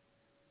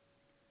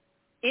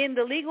in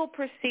the legal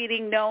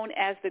proceeding known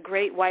as the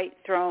Great White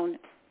Throne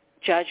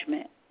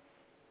Judgment.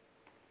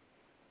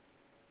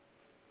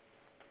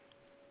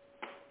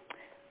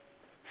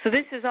 So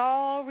this is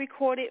all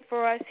recorded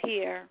for us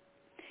here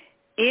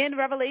in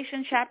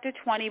Revelation chapter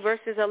 20,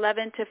 verses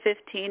 11 to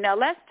 15. Now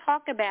let's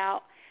talk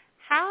about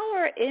how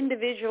are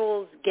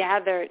individuals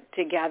gathered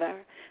together.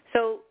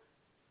 So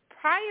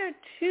prior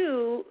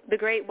to the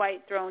Great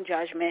White Throne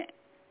Judgment,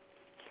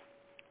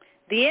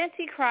 the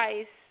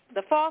Antichrist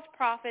the false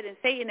prophet and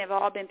Satan have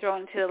all been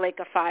thrown into the lake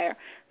of fire.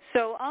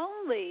 So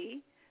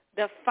only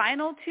the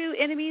final two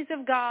enemies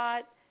of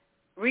God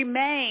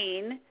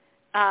remain.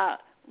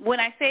 When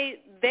I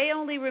say they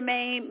only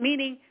remain,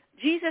 meaning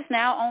Jesus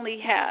now only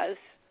has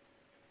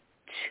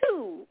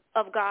two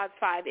of God's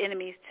five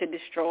enemies to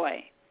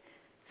destroy.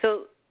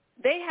 So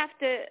they have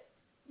to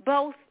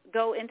both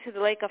go into the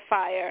lake of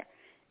fire.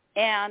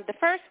 And the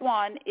first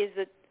one is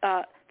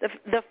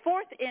the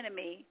fourth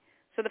enemy.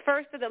 So the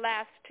first of the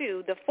last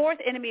two, the fourth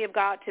enemy of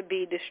God to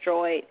be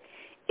destroyed,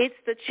 it's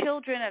the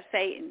children of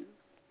Satan.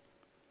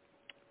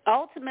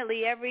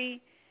 Ultimately,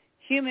 every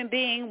human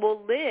being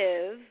will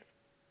live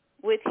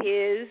with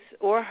his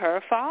or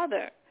her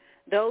father.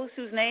 Those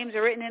whose names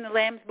are written in the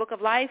Lamb's Book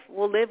of Life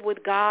will live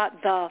with God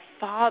the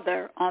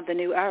Father on the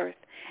new earth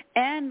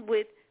and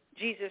with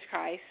Jesus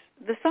Christ,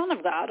 the Son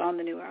of God, on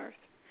the new earth.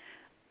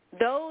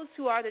 Those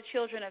who are the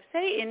children of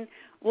Satan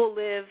will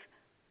live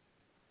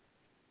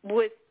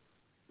with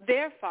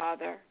their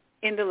father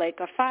in the lake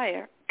of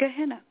fire,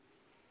 Gehenna.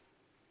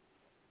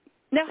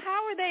 Now,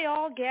 how are they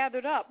all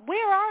gathered up?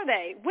 Where are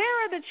they?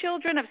 Where are the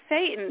children of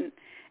Satan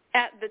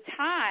at the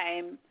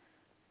time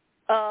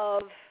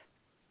of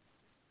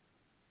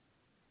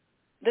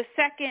the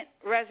second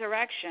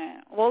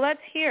resurrection? Well,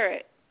 let's hear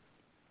it.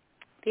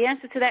 The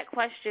answer to that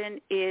question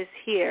is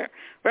here.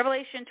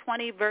 Revelation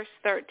 20, verse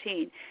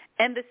 13.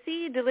 And the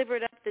sea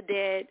delivered up the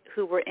dead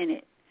who were in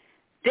it.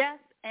 Death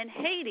and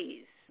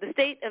Hades, the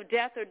state of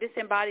death or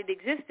disembodied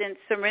existence,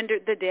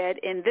 surrendered the dead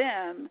in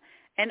them,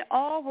 and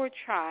all were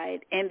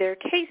tried and their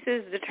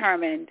cases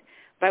determined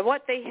by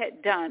what they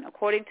had done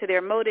according to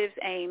their motives,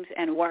 aims,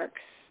 and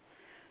works.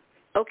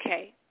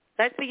 Okay,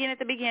 let's begin at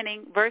the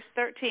beginning, verse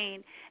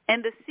 13.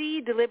 And the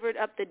sea delivered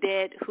up the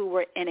dead who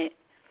were in it.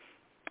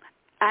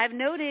 I've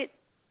noted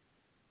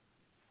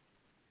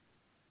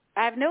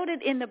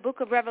in the book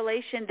of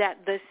Revelation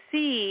that the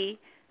sea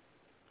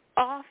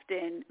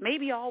often,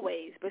 maybe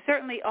always, but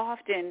certainly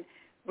often,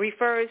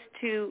 refers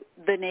to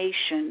the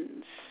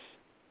nations.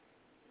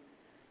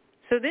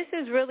 So this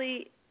is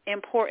really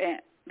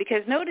important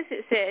because notice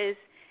it says,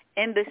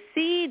 and the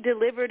sea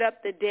delivered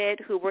up the dead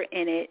who were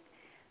in it.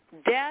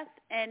 Death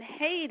and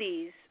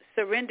Hades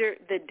surrendered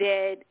the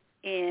dead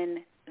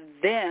in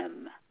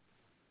them.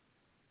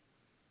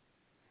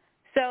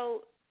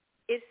 So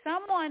if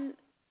someone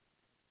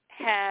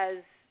has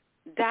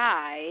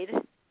died,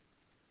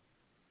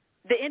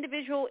 the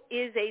individual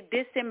is a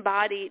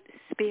disembodied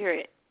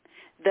spirit.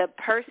 The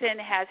person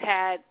has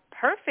had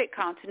perfect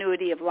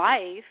continuity of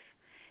life.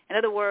 In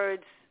other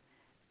words,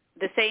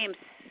 the same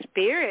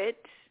spirit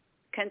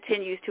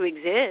continues to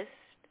exist.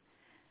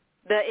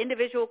 The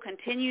individual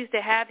continues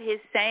to have his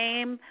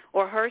same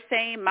or her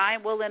same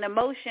mind, will, and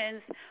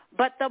emotions,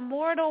 but the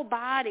mortal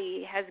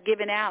body has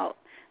given out.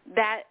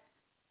 That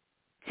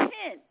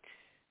tent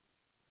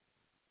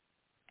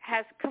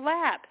has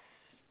collapsed.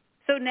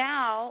 So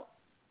now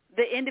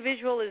the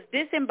individual is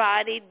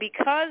disembodied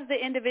because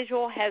the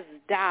individual has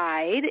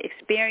died,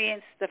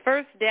 experienced the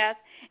first death,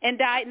 and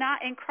died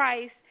not in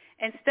Christ.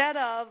 Instead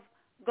of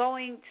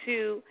going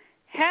to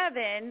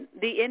heaven,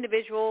 the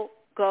individual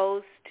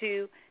goes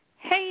to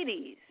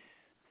Hades.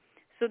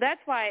 So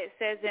that's why it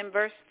says in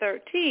verse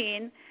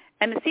 13,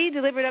 and the sea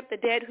delivered up the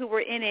dead who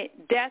were in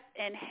it. Death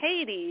and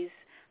Hades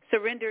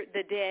surrendered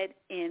the dead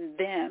in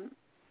them.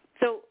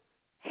 So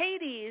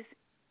Hades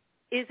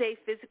is a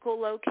physical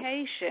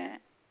location.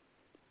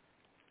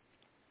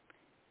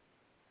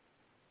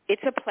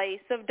 It's a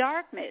place of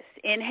darkness.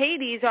 In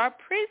Hades are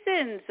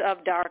prisons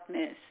of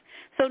darkness.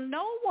 So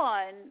no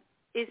one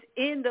is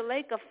in the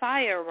lake of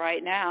fire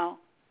right now.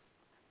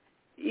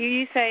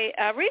 You say,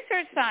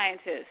 research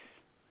scientists,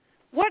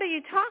 what are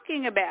you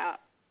talking about?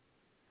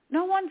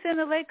 No one's in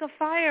the lake of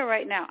fire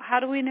right now. How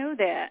do we know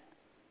that?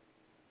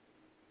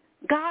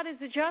 God is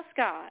a just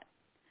God.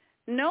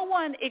 No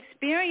one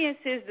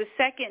experiences the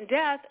second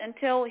death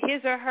until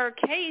his or her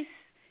case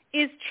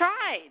is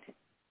tried.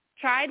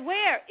 Tried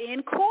where?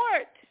 In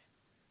court.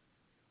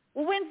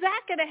 Well, when's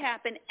that going to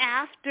happen?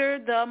 After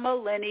the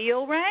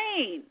millennial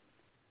reign.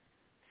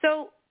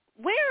 So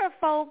where are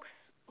folks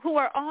who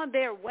are on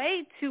their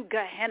way to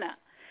Gehenna?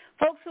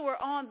 Folks who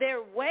are on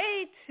their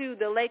way to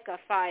the lake of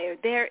fire.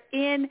 They're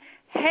in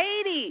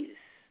Hades.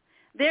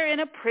 They're in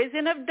a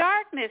prison of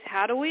darkness.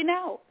 How do we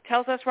know? It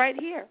tells us right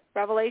here.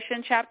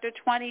 Revelation chapter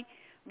 20,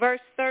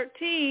 verse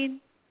 13.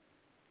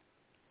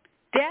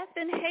 Death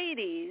and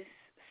Hades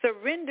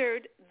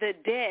surrendered the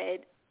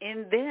dead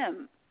in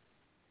them.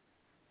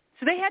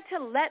 So they had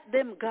to let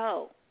them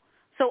go.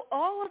 So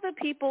all of the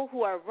people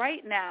who are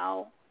right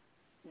now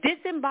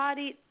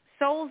disembodied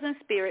souls and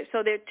spirits,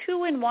 so they're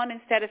 2 in 1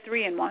 instead of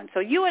 3 in 1.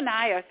 So you and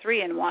I are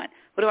 3 in 1.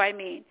 What do I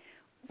mean?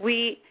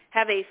 We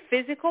have a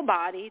physical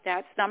body,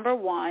 that's number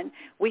 1.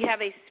 We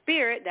have a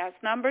spirit, that's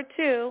number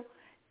 2.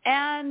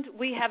 And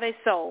we have a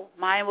soul,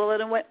 mind, will,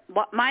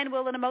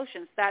 and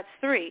emotions, that's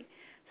 3.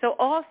 So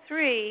all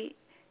 3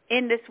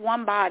 in this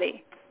one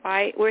body,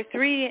 right? We're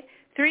 3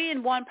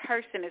 in 1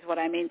 person is what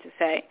I mean to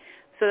say.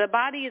 So the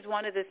body is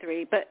one of the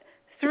 3, but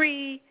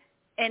 3,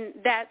 and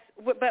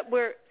but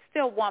we're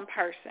still one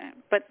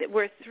person, but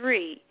we're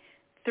three.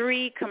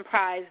 Three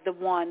comprise the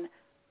one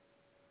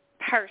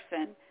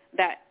person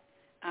that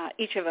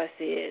each of us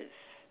is.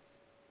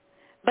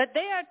 But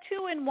they are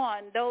two in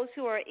one, those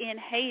who are in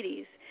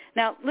Hades.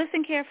 Now,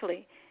 listen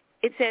carefully.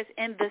 It says,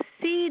 and the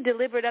sea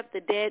delivered up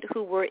the dead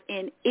who were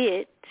in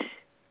it.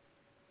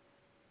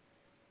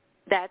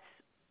 That's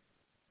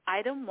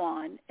item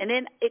one. And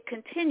then it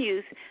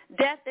continues,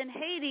 death and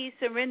Hades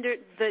surrendered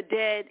the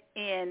dead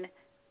in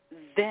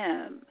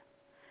them.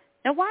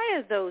 Now, why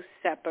are those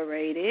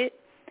separated?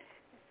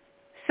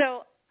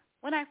 So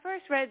when I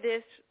first read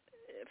this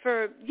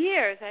for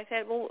years, I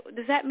said, well,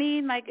 does that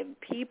mean like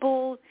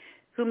people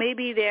who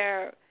maybe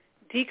their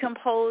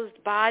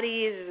decomposed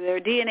bodies, their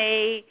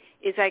DNA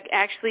is like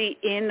actually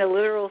in the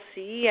literal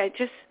sea? I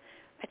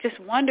just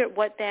wondered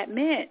what that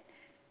meant.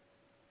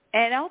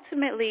 And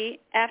ultimately,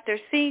 after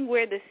seeing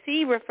where the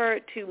sea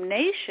referred to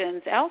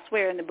nations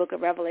elsewhere in the book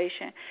of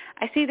Revelation,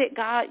 I see that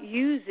God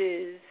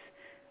uses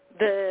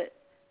the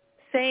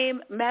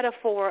same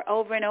metaphor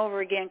over and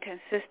over again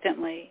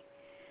consistently.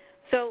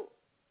 So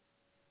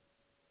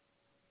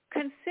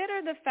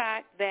consider the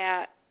fact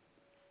that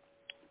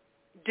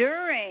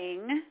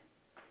during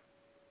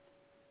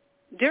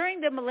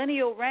the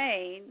millennial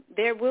reign,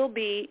 there will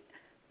be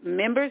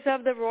members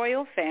of the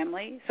royal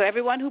family, so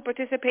everyone who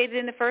participated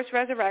in the first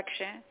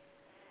resurrection,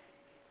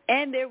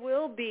 and there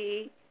will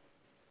be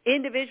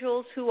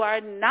individuals who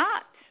are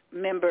not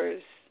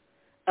members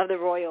of the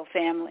royal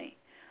family.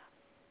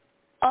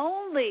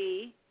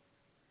 Only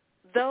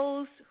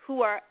those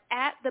who are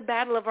at the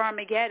Battle of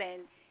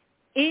Armageddon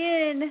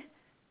in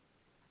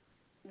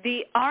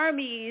the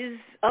armies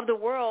of the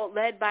world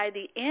led by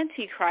the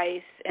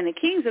Antichrist and the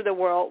kings of the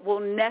world will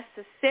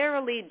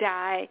necessarily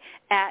die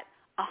at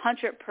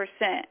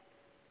 100%.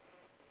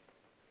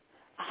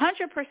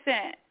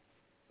 100%.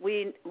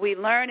 We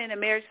learn in the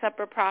marriage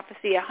supper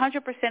prophecy,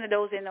 100% of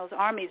those in those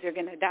armies are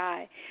going to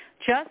die.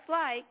 Just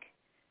like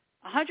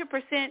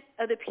 100%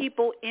 of the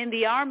people in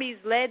the armies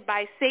led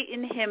by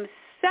Satan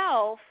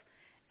himself,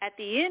 at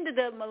the end of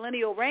the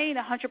millennial reign,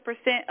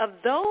 100% of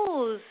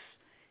those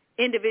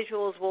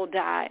individuals will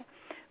die.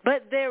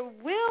 But there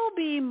will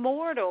be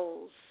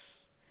mortals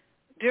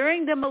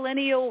during the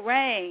millennial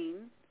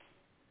reign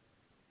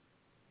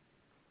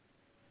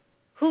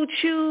who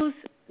choose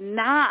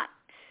not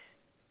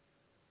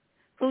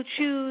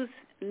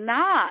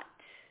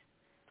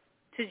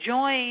to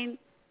join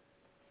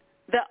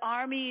the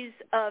armies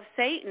of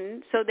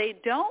Satan, so they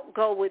don't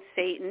go with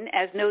Satan,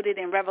 as noted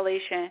in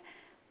Revelation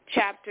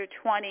chapter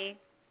 20,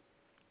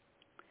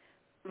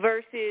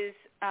 verses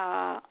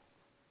 9,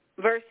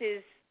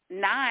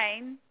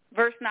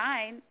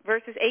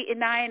 verses 8 and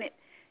 9.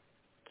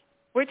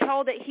 We're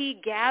told that he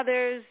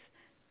gathers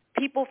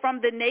people from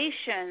the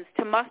nations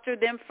to muster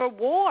them for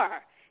war,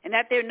 and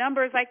that their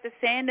number is like the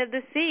sand of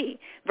the sea.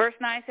 Verse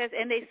 9 says,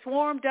 and they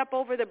swarmed up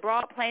over the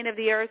broad plain of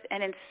the earth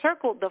and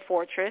encircled the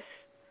fortress,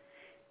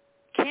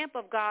 camp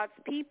of God's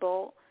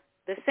people,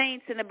 the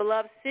saints in the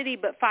beloved city,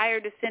 but fire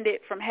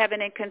descended from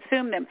heaven and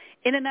consumed them.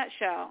 In a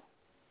nutshell,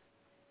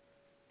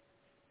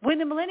 when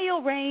the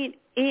millennial reign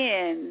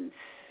ends,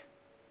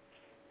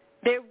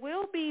 there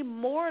will be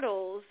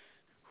mortals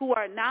who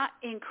are not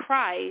in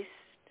Christ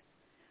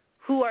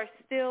who are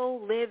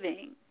still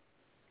living,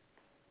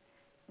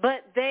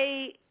 but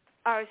they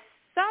are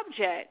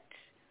subject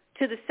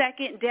to the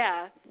second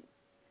death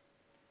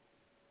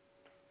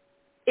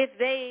if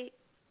they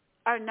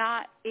are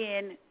not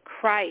in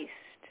Christ.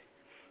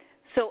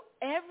 So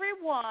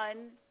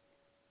everyone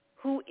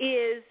who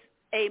is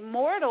a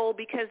mortal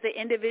because the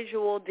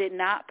individual did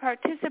not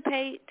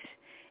participate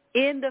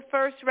in the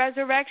first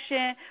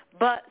resurrection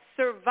but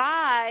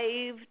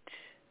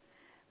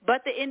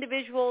the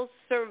individual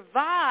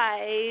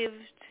survived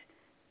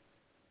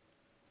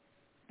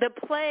the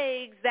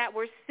plagues that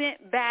were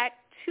sent back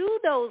to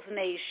those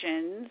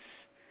nations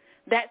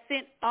that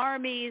sent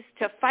armies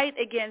to fight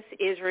against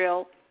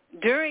Israel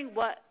during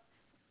what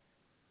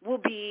will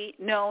be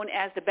known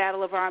as the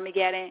Battle of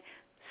Armageddon.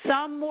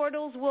 Some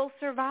mortals will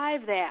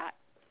survive that.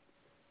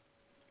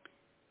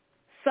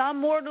 Some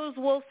mortals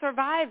will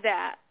survive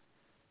that.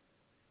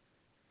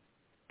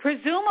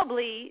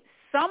 Presumably,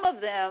 some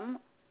of them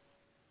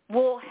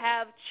will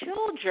have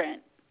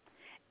children,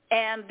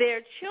 and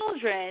their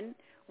children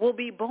will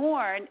be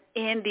born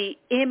in the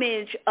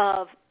image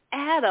of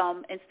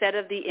Adam instead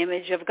of the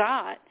image of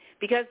God,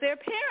 because their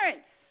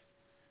parents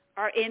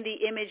are in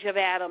the image of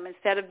Adam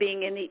instead of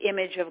being in the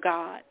image of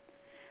God.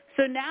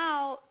 So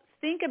now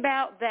think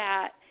about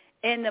that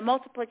and the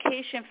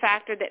multiplication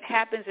factor that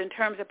happens in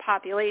terms of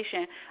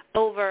population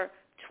over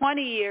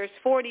 20 years,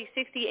 40,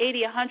 60,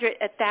 80, 100,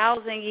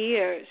 1,000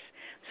 years.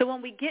 So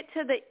when we get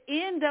to the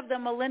end of the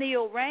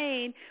millennial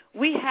reign,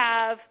 we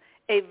have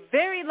a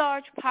very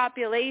large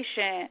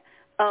population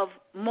of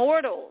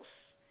mortals,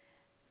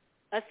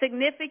 a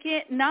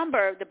significant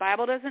number. The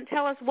Bible doesn't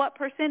tell us what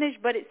percentage,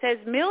 but it says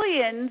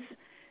millions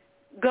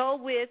go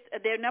with,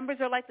 their numbers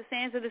are like the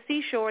sands of the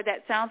seashore.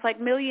 That sounds like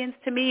millions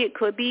to me. It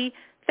could be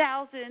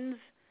thousands.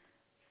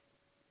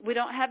 We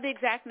don't have the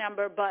exact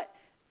number, but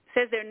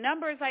says their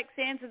numbers like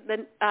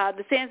the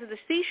sands of the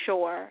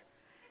seashore,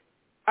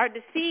 are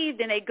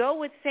deceived and they go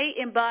with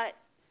Satan, but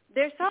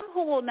there's some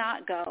who will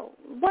not go.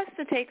 What's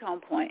the take-home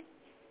point?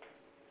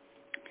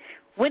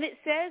 When it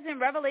says in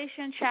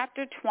Revelation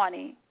chapter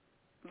 20,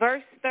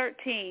 verse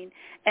 13,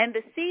 and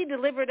the sea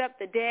delivered up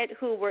the dead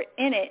who were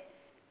in it,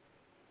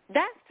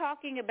 that's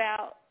talking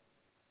about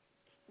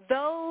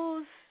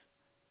those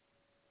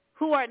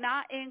who are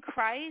not in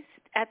Christ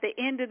at the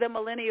end of the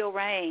millennial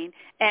reign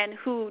and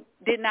who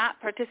did not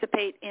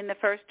participate in the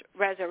first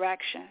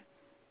resurrection.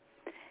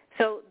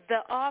 So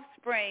the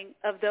offspring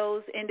of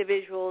those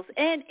individuals,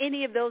 and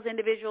any of those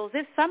individuals,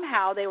 if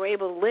somehow they were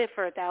able to live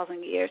for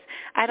 1,000 years,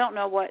 I don't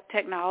know what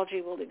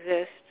technology will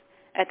exist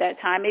at that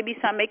time. Maybe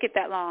some make it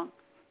that long.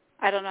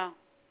 I don't know.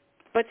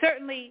 But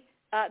certainly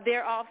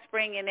their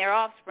offspring and their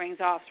offspring's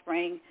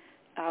offspring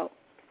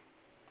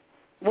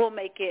will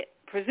make it,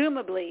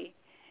 presumably.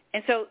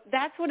 And so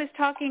that's what it's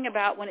talking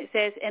about when it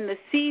says, and the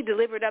sea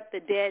delivered up the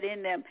dead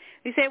in them.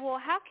 You say, well,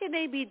 how can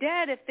they be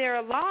dead if they're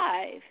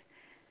alive?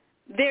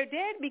 They're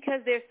dead because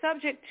they're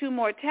subject to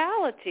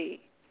mortality.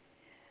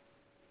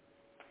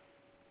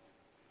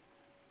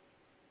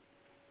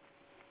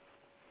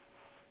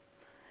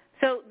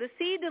 So the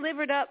sea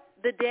delivered up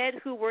the dead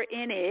who were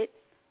in it.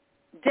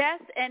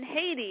 Death and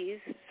Hades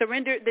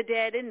surrendered the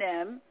dead in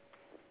them.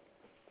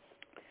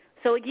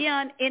 So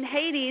again, in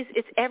Hades,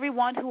 it's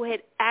everyone who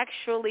had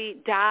actually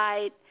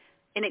died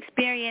and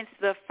experienced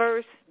the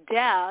first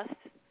death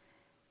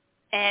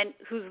and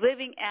who's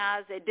living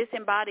as a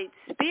disembodied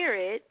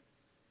spirit.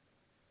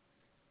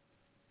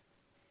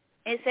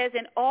 It says,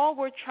 and all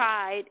were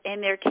tried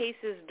and their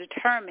cases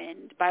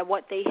determined by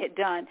what they had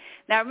done.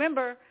 Now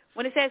remember,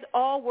 when it says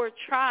all were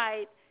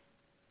tried,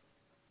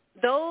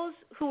 those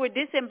who were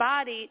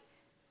disembodied,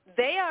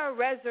 they are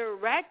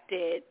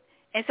resurrected,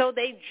 and so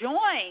they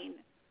join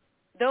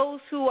those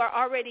who are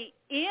already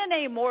in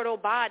a mortal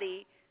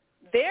body.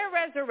 They're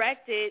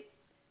resurrected,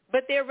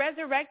 but they're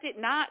resurrected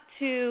not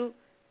to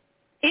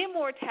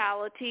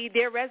immortality.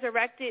 They're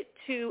resurrected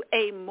to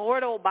a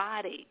mortal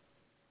body.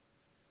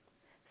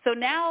 So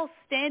now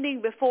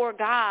standing before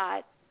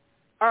God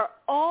are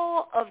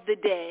all of the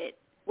dead.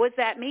 What does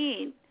that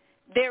mean?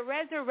 They're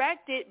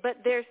resurrected, but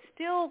they're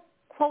still,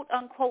 quote,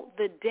 unquote,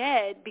 the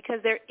dead because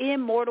they're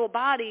in mortal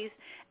bodies,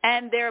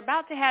 and they're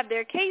about to have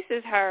their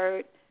cases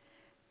heard,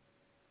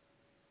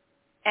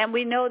 and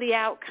we know the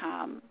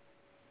outcome.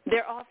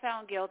 They're all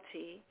found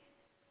guilty,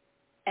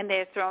 and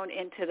they're thrown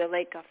into the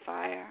lake of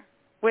fire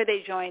where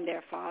they join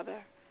their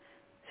Father.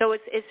 So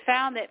it's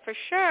found that for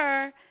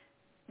sure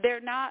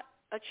they're not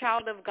a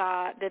child of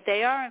God, that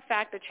they are in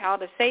fact a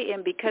child of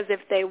Satan, because if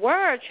they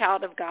were a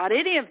child of God,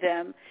 any of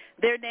them,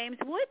 their names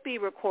would be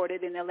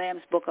recorded in the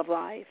Lamb's Book of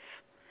Life.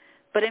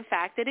 But in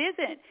fact it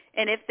isn't.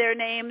 And if their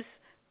names,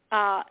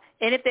 and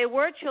if they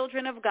were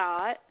children of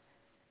God,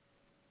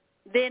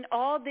 then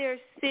all their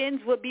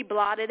sins would be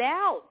blotted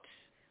out.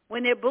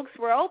 When their books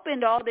were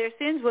opened, all their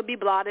sins would be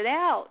blotted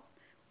out.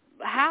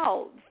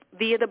 How?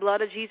 Via the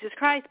blood of Jesus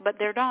Christ, but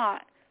they're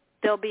not.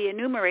 They'll be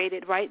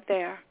enumerated right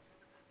there.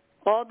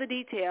 All the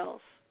details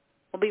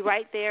will be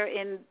right there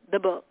in the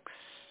books.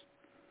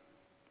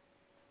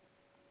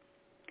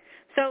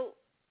 So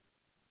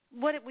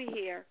what did we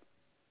hear?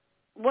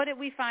 What did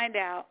we find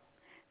out?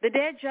 The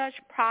dead judge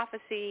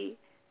prophecy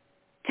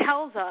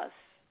tells us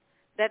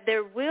that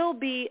there will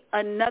be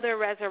another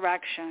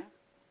resurrection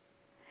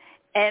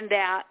and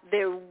that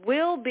there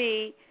will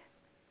be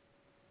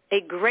a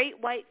great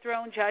white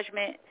throne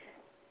judgment.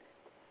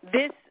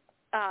 This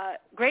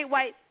great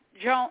white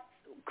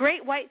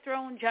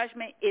throne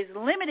judgment is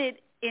limited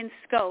in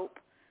scope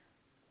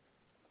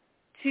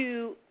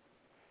to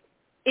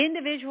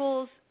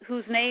individuals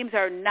whose names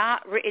are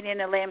not written in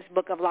the Lamb's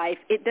Book of Life.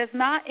 It does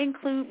not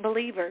include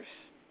believers.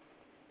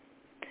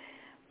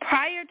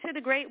 Prior to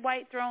the great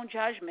white throne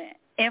judgment,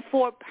 and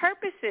for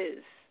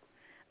purposes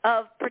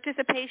of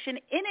participation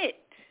in it,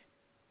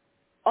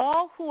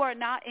 all who are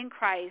not in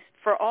Christ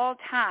for all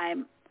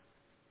time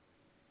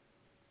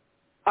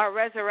are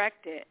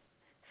resurrected.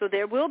 So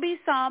there will be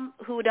some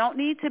who don't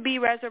need to be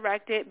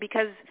resurrected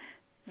because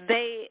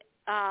they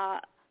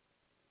are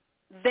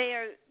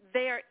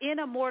in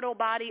a mortal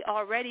body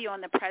already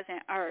on the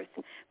present earth.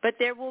 But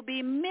there will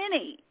be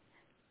many,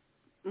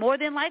 more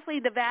than likely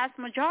the vast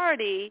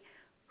majority,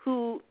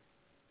 who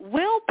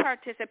will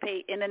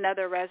participate in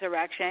another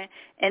resurrection.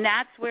 And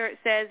that's where it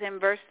says in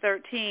verse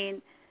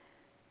 13,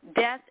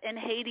 death and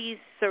Hades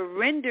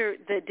surrendered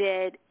the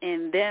dead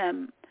in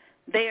them.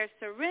 They are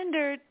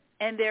surrendered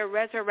and they're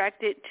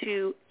resurrected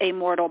to a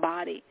mortal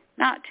body,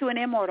 not to an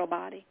immortal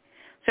body.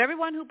 So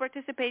everyone who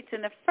participates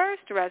in the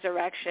first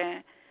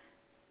resurrection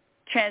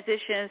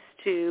transitions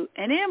to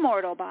an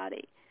immortal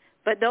body.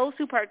 But those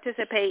who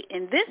participate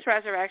in this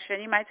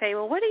resurrection, you might say,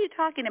 well, what are you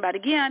talking about?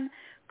 Again,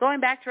 going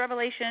back to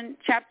Revelation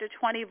chapter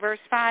 20, verse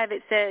 5,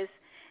 it says,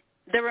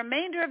 the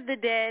remainder of the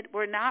dead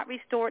were not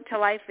restored to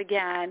life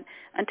again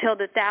until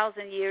the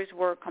 1,000 years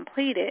were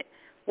completed.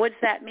 What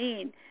does that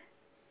mean?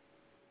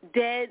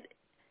 Dead,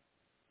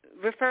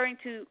 referring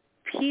to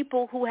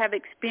people who have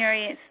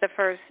experienced the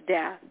first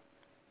death.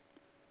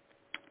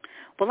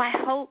 Well, I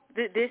hope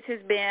that this has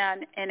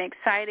been an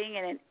exciting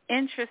and an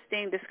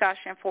interesting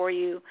discussion for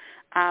you.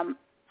 I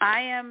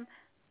am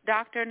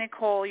Dr.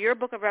 Nicole, your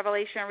Book of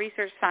Revelation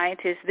research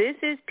scientist. This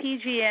is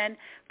PGN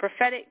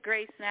Prophetic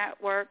Grace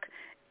Network.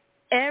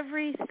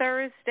 Every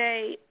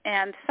Thursday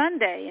and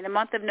Sunday in the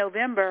month of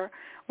November,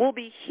 we'll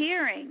be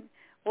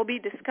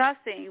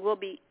discussing, we'll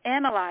be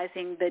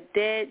analyzing the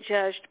Dead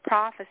Judged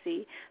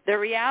Prophecy, the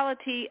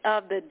reality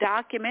of the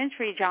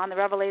documentary John the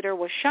Revelator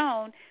was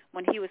shown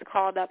when he was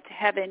called up to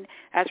heaven,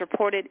 as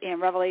reported in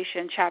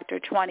Revelation chapter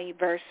 20,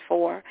 verse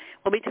 4.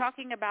 We'll be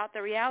talking about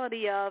the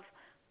reality of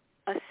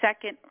a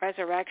second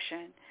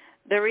resurrection,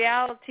 the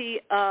reality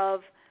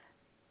of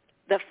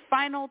the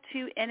final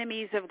two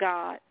enemies of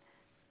God,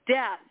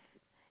 death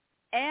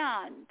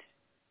and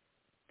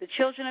the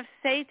children of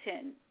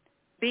Satan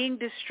being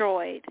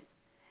destroyed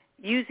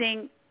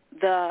using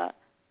the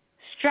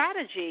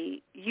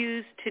strategy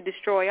used to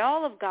destroy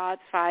all of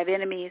God's five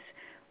enemies,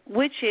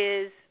 which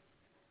is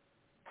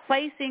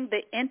placing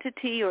the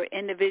entity or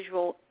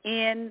individual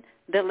in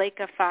the lake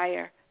of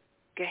fire,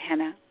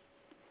 Gehenna.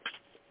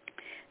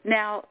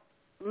 Now,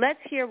 let's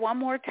hear one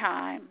more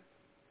time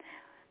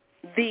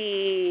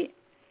the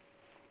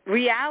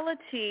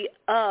reality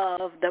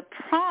of the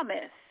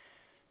promise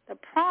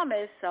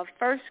of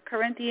 1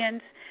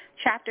 Corinthians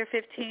chapter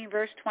 15,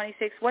 verse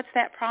 26. What's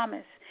that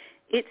promise?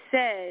 It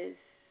says,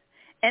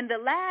 and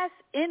the last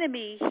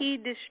enemy he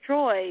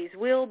destroys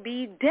will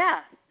be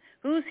death.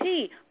 Who's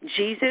he?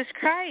 Jesus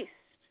Christ.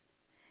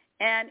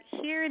 And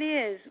here it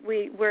is.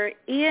 We're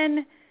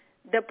in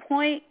the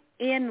point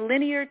in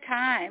linear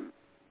time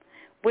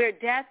where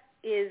death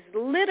is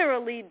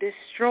literally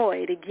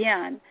destroyed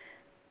again.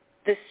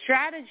 The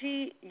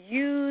strategy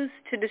used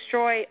to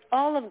destroy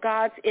all of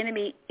God's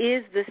enemy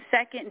is the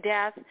second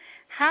death.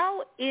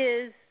 How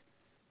is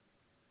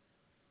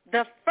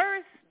the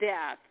first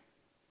death?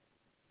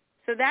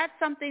 So that's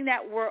something that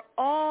we're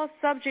all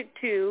subject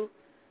to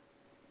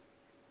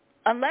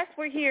unless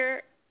we're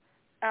here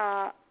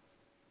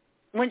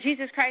when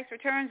Jesus Christ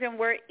returns and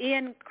we're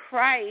in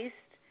Christ.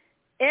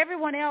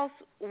 Everyone else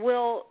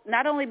will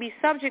not only be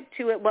subject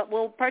to it, but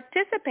will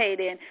participate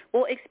in,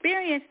 will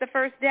experience the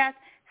first death.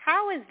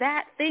 How is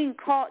that thing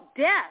called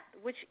death,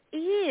 which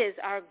is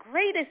our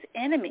greatest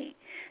enemy?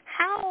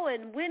 How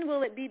and when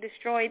will it be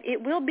destroyed?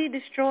 It will be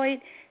destroyed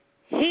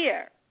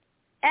here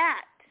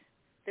at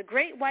the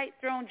great white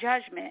throne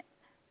judgment.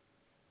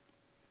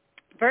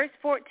 Verse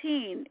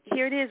 14,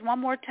 here it is one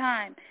more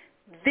time.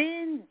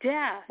 Then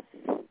death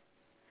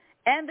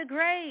and the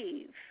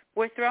grave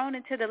were thrown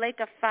into the lake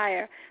of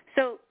fire.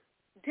 So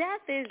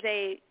death is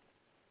a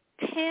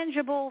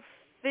tangible,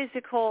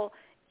 physical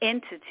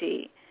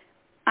entity.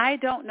 I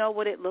don't know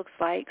what it looks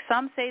like.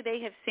 Some say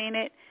they have seen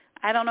it.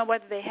 I don't know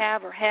whether they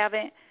have or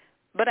haven't.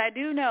 But I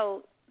do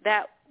know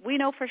that we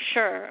know for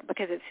sure,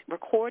 because it's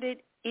recorded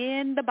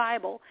in the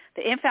Bible,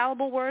 the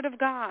infallible word of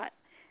God,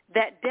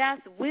 that death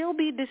will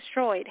be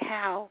destroyed.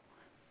 How?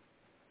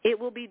 It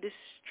will be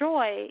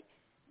destroyed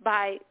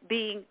by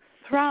being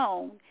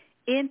thrown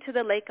into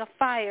the lake of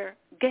fire,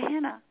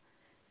 Gehenna.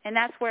 And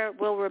that's where it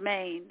will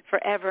remain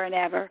forever and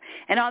ever.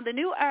 And on the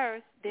new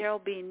earth, there will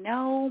be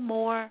no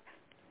more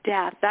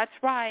death. That's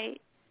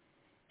right.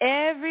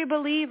 Every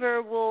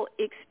believer will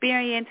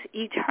experience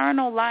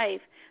eternal life.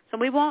 So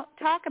we won't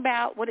talk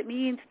about what it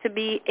means to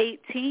be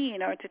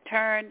 18 or to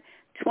turn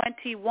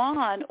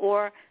 21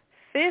 or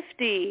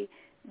 50.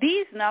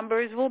 These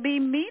numbers will be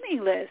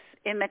meaningless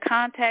in the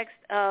context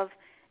of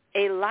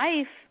a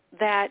life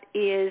that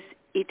is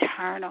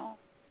eternal.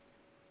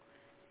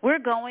 We're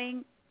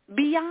going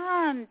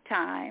beyond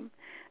time.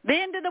 The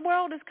end of the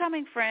world is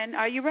coming, friend.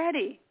 Are you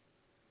ready?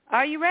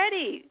 Are you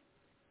ready?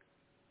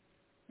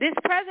 This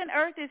present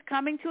earth is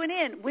coming to an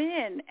end.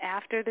 When?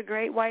 After the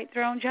great white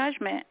throne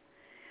judgment.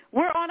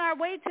 We're on our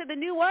way to the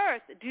new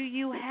earth. Do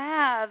you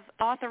have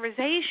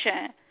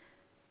authorization?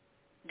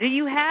 Do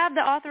you have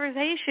the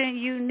authorization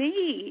you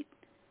need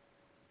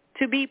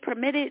to be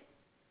permitted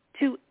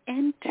to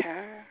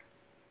enter?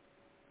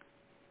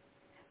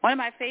 One of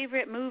my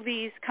favorite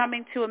movies,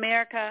 Coming to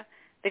America,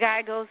 the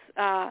guy goes,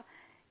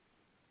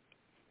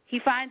 he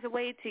finds a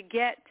way to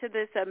get to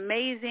this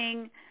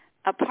amazing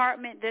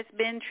apartment that's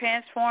been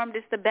transformed.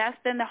 It's the best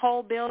in the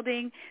whole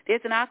building.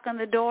 There's a knock on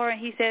the door, and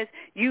he says,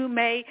 "You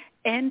may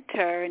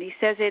enter." And he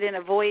says it in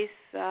a voice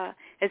as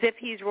if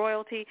he's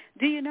royalty.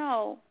 Do you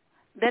know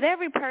that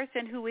every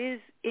person who is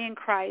in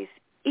Christ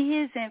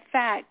is, in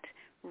fact,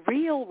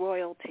 real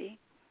royalty?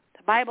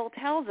 The Bible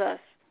tells us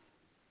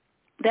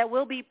that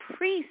we'll be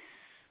priests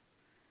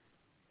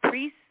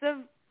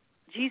of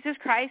Jesus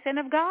Christ and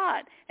of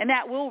God, and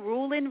that will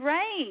rule and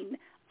reign,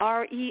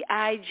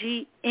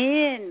 R-E-I-G-N.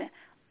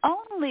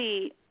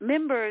 Only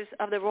members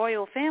of the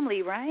royal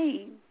family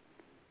reign.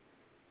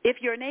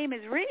 If your name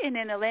is written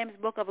in the Lamb's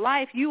Book of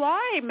Life, you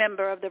are a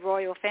member of the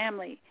royal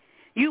family.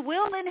 You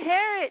will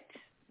inherit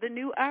the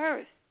new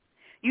earth.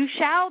 You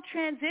shall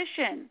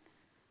transition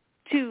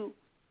to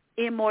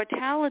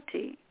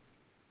immortality.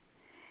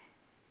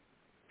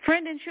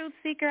 Friend and truth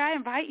seeker, I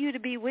invite you to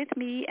be with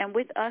me and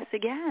with us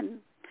again.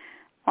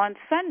 On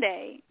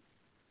Sunday,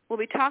 we'll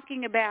be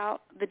talking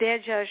about the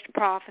dead judged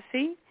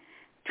prophecy,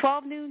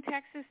 12 noon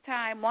Texas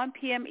time, 1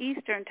 p.m.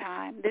 Eastern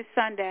time this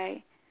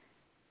Sunday.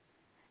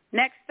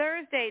 Next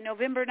Thursday,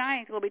 November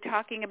 9th, we'll be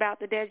talking about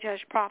the dead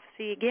judged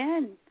prophecy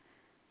again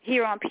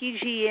here on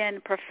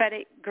PGN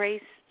Prophetic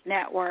Grace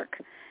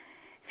Network.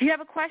 If you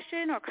have a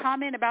question or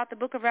comment about the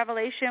book of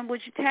Revelation,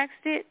 would you text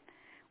it?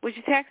 Would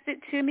you text it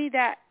to me?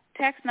 That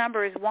text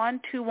number is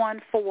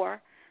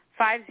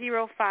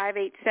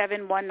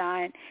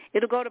 1-214-505-8719.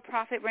 It'll go to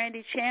Prophet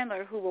Randy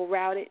Chandler, who will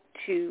route it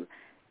to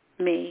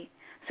me.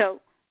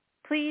 So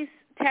please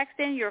text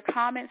in your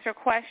comments or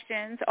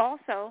questions.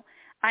 Also,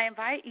 I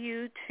invite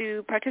you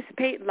to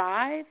participate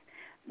live.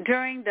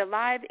 During the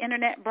live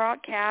Internet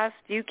broadcast,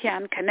 you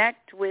can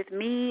connect with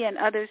me and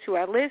others who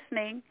are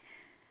listening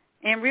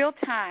in real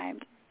time.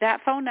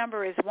 That phone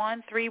number is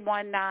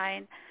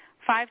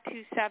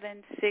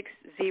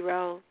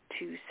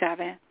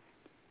 1-319-527-6027.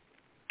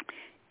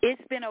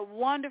 It's been a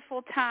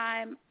wonderful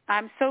time.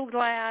 I'm so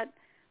glad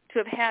to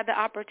have had the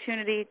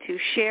opportunity to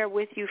share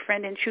with you,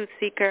 friend and truth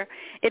seeker.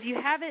 If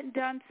you haven't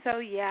done so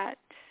yet,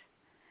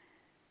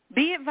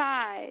 be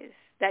advised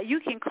that you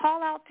can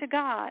call out to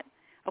God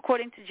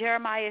according to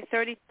Jeremiah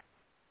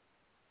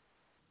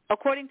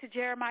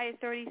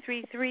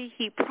 33:3.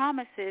 He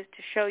promises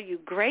to show you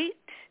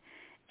great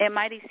and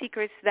mighty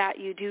secrets that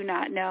you do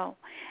not know.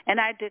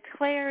 And I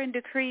declare and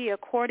decree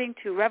according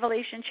to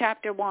Revelation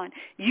chapter 1,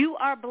 you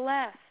are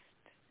blessed,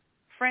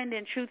 friend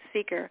and truth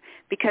seeker,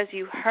 because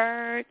you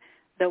heard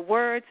the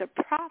words of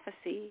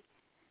prophecy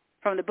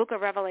from the book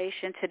of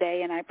Revelation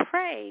today. And I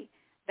pray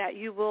that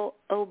you will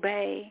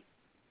obey,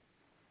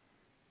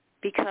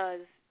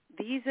 because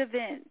these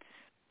events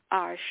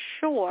are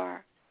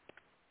sure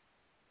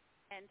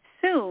and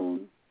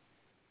soon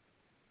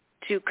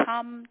to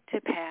come to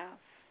pass.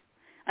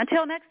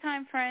 Until next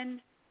time,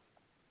 friend,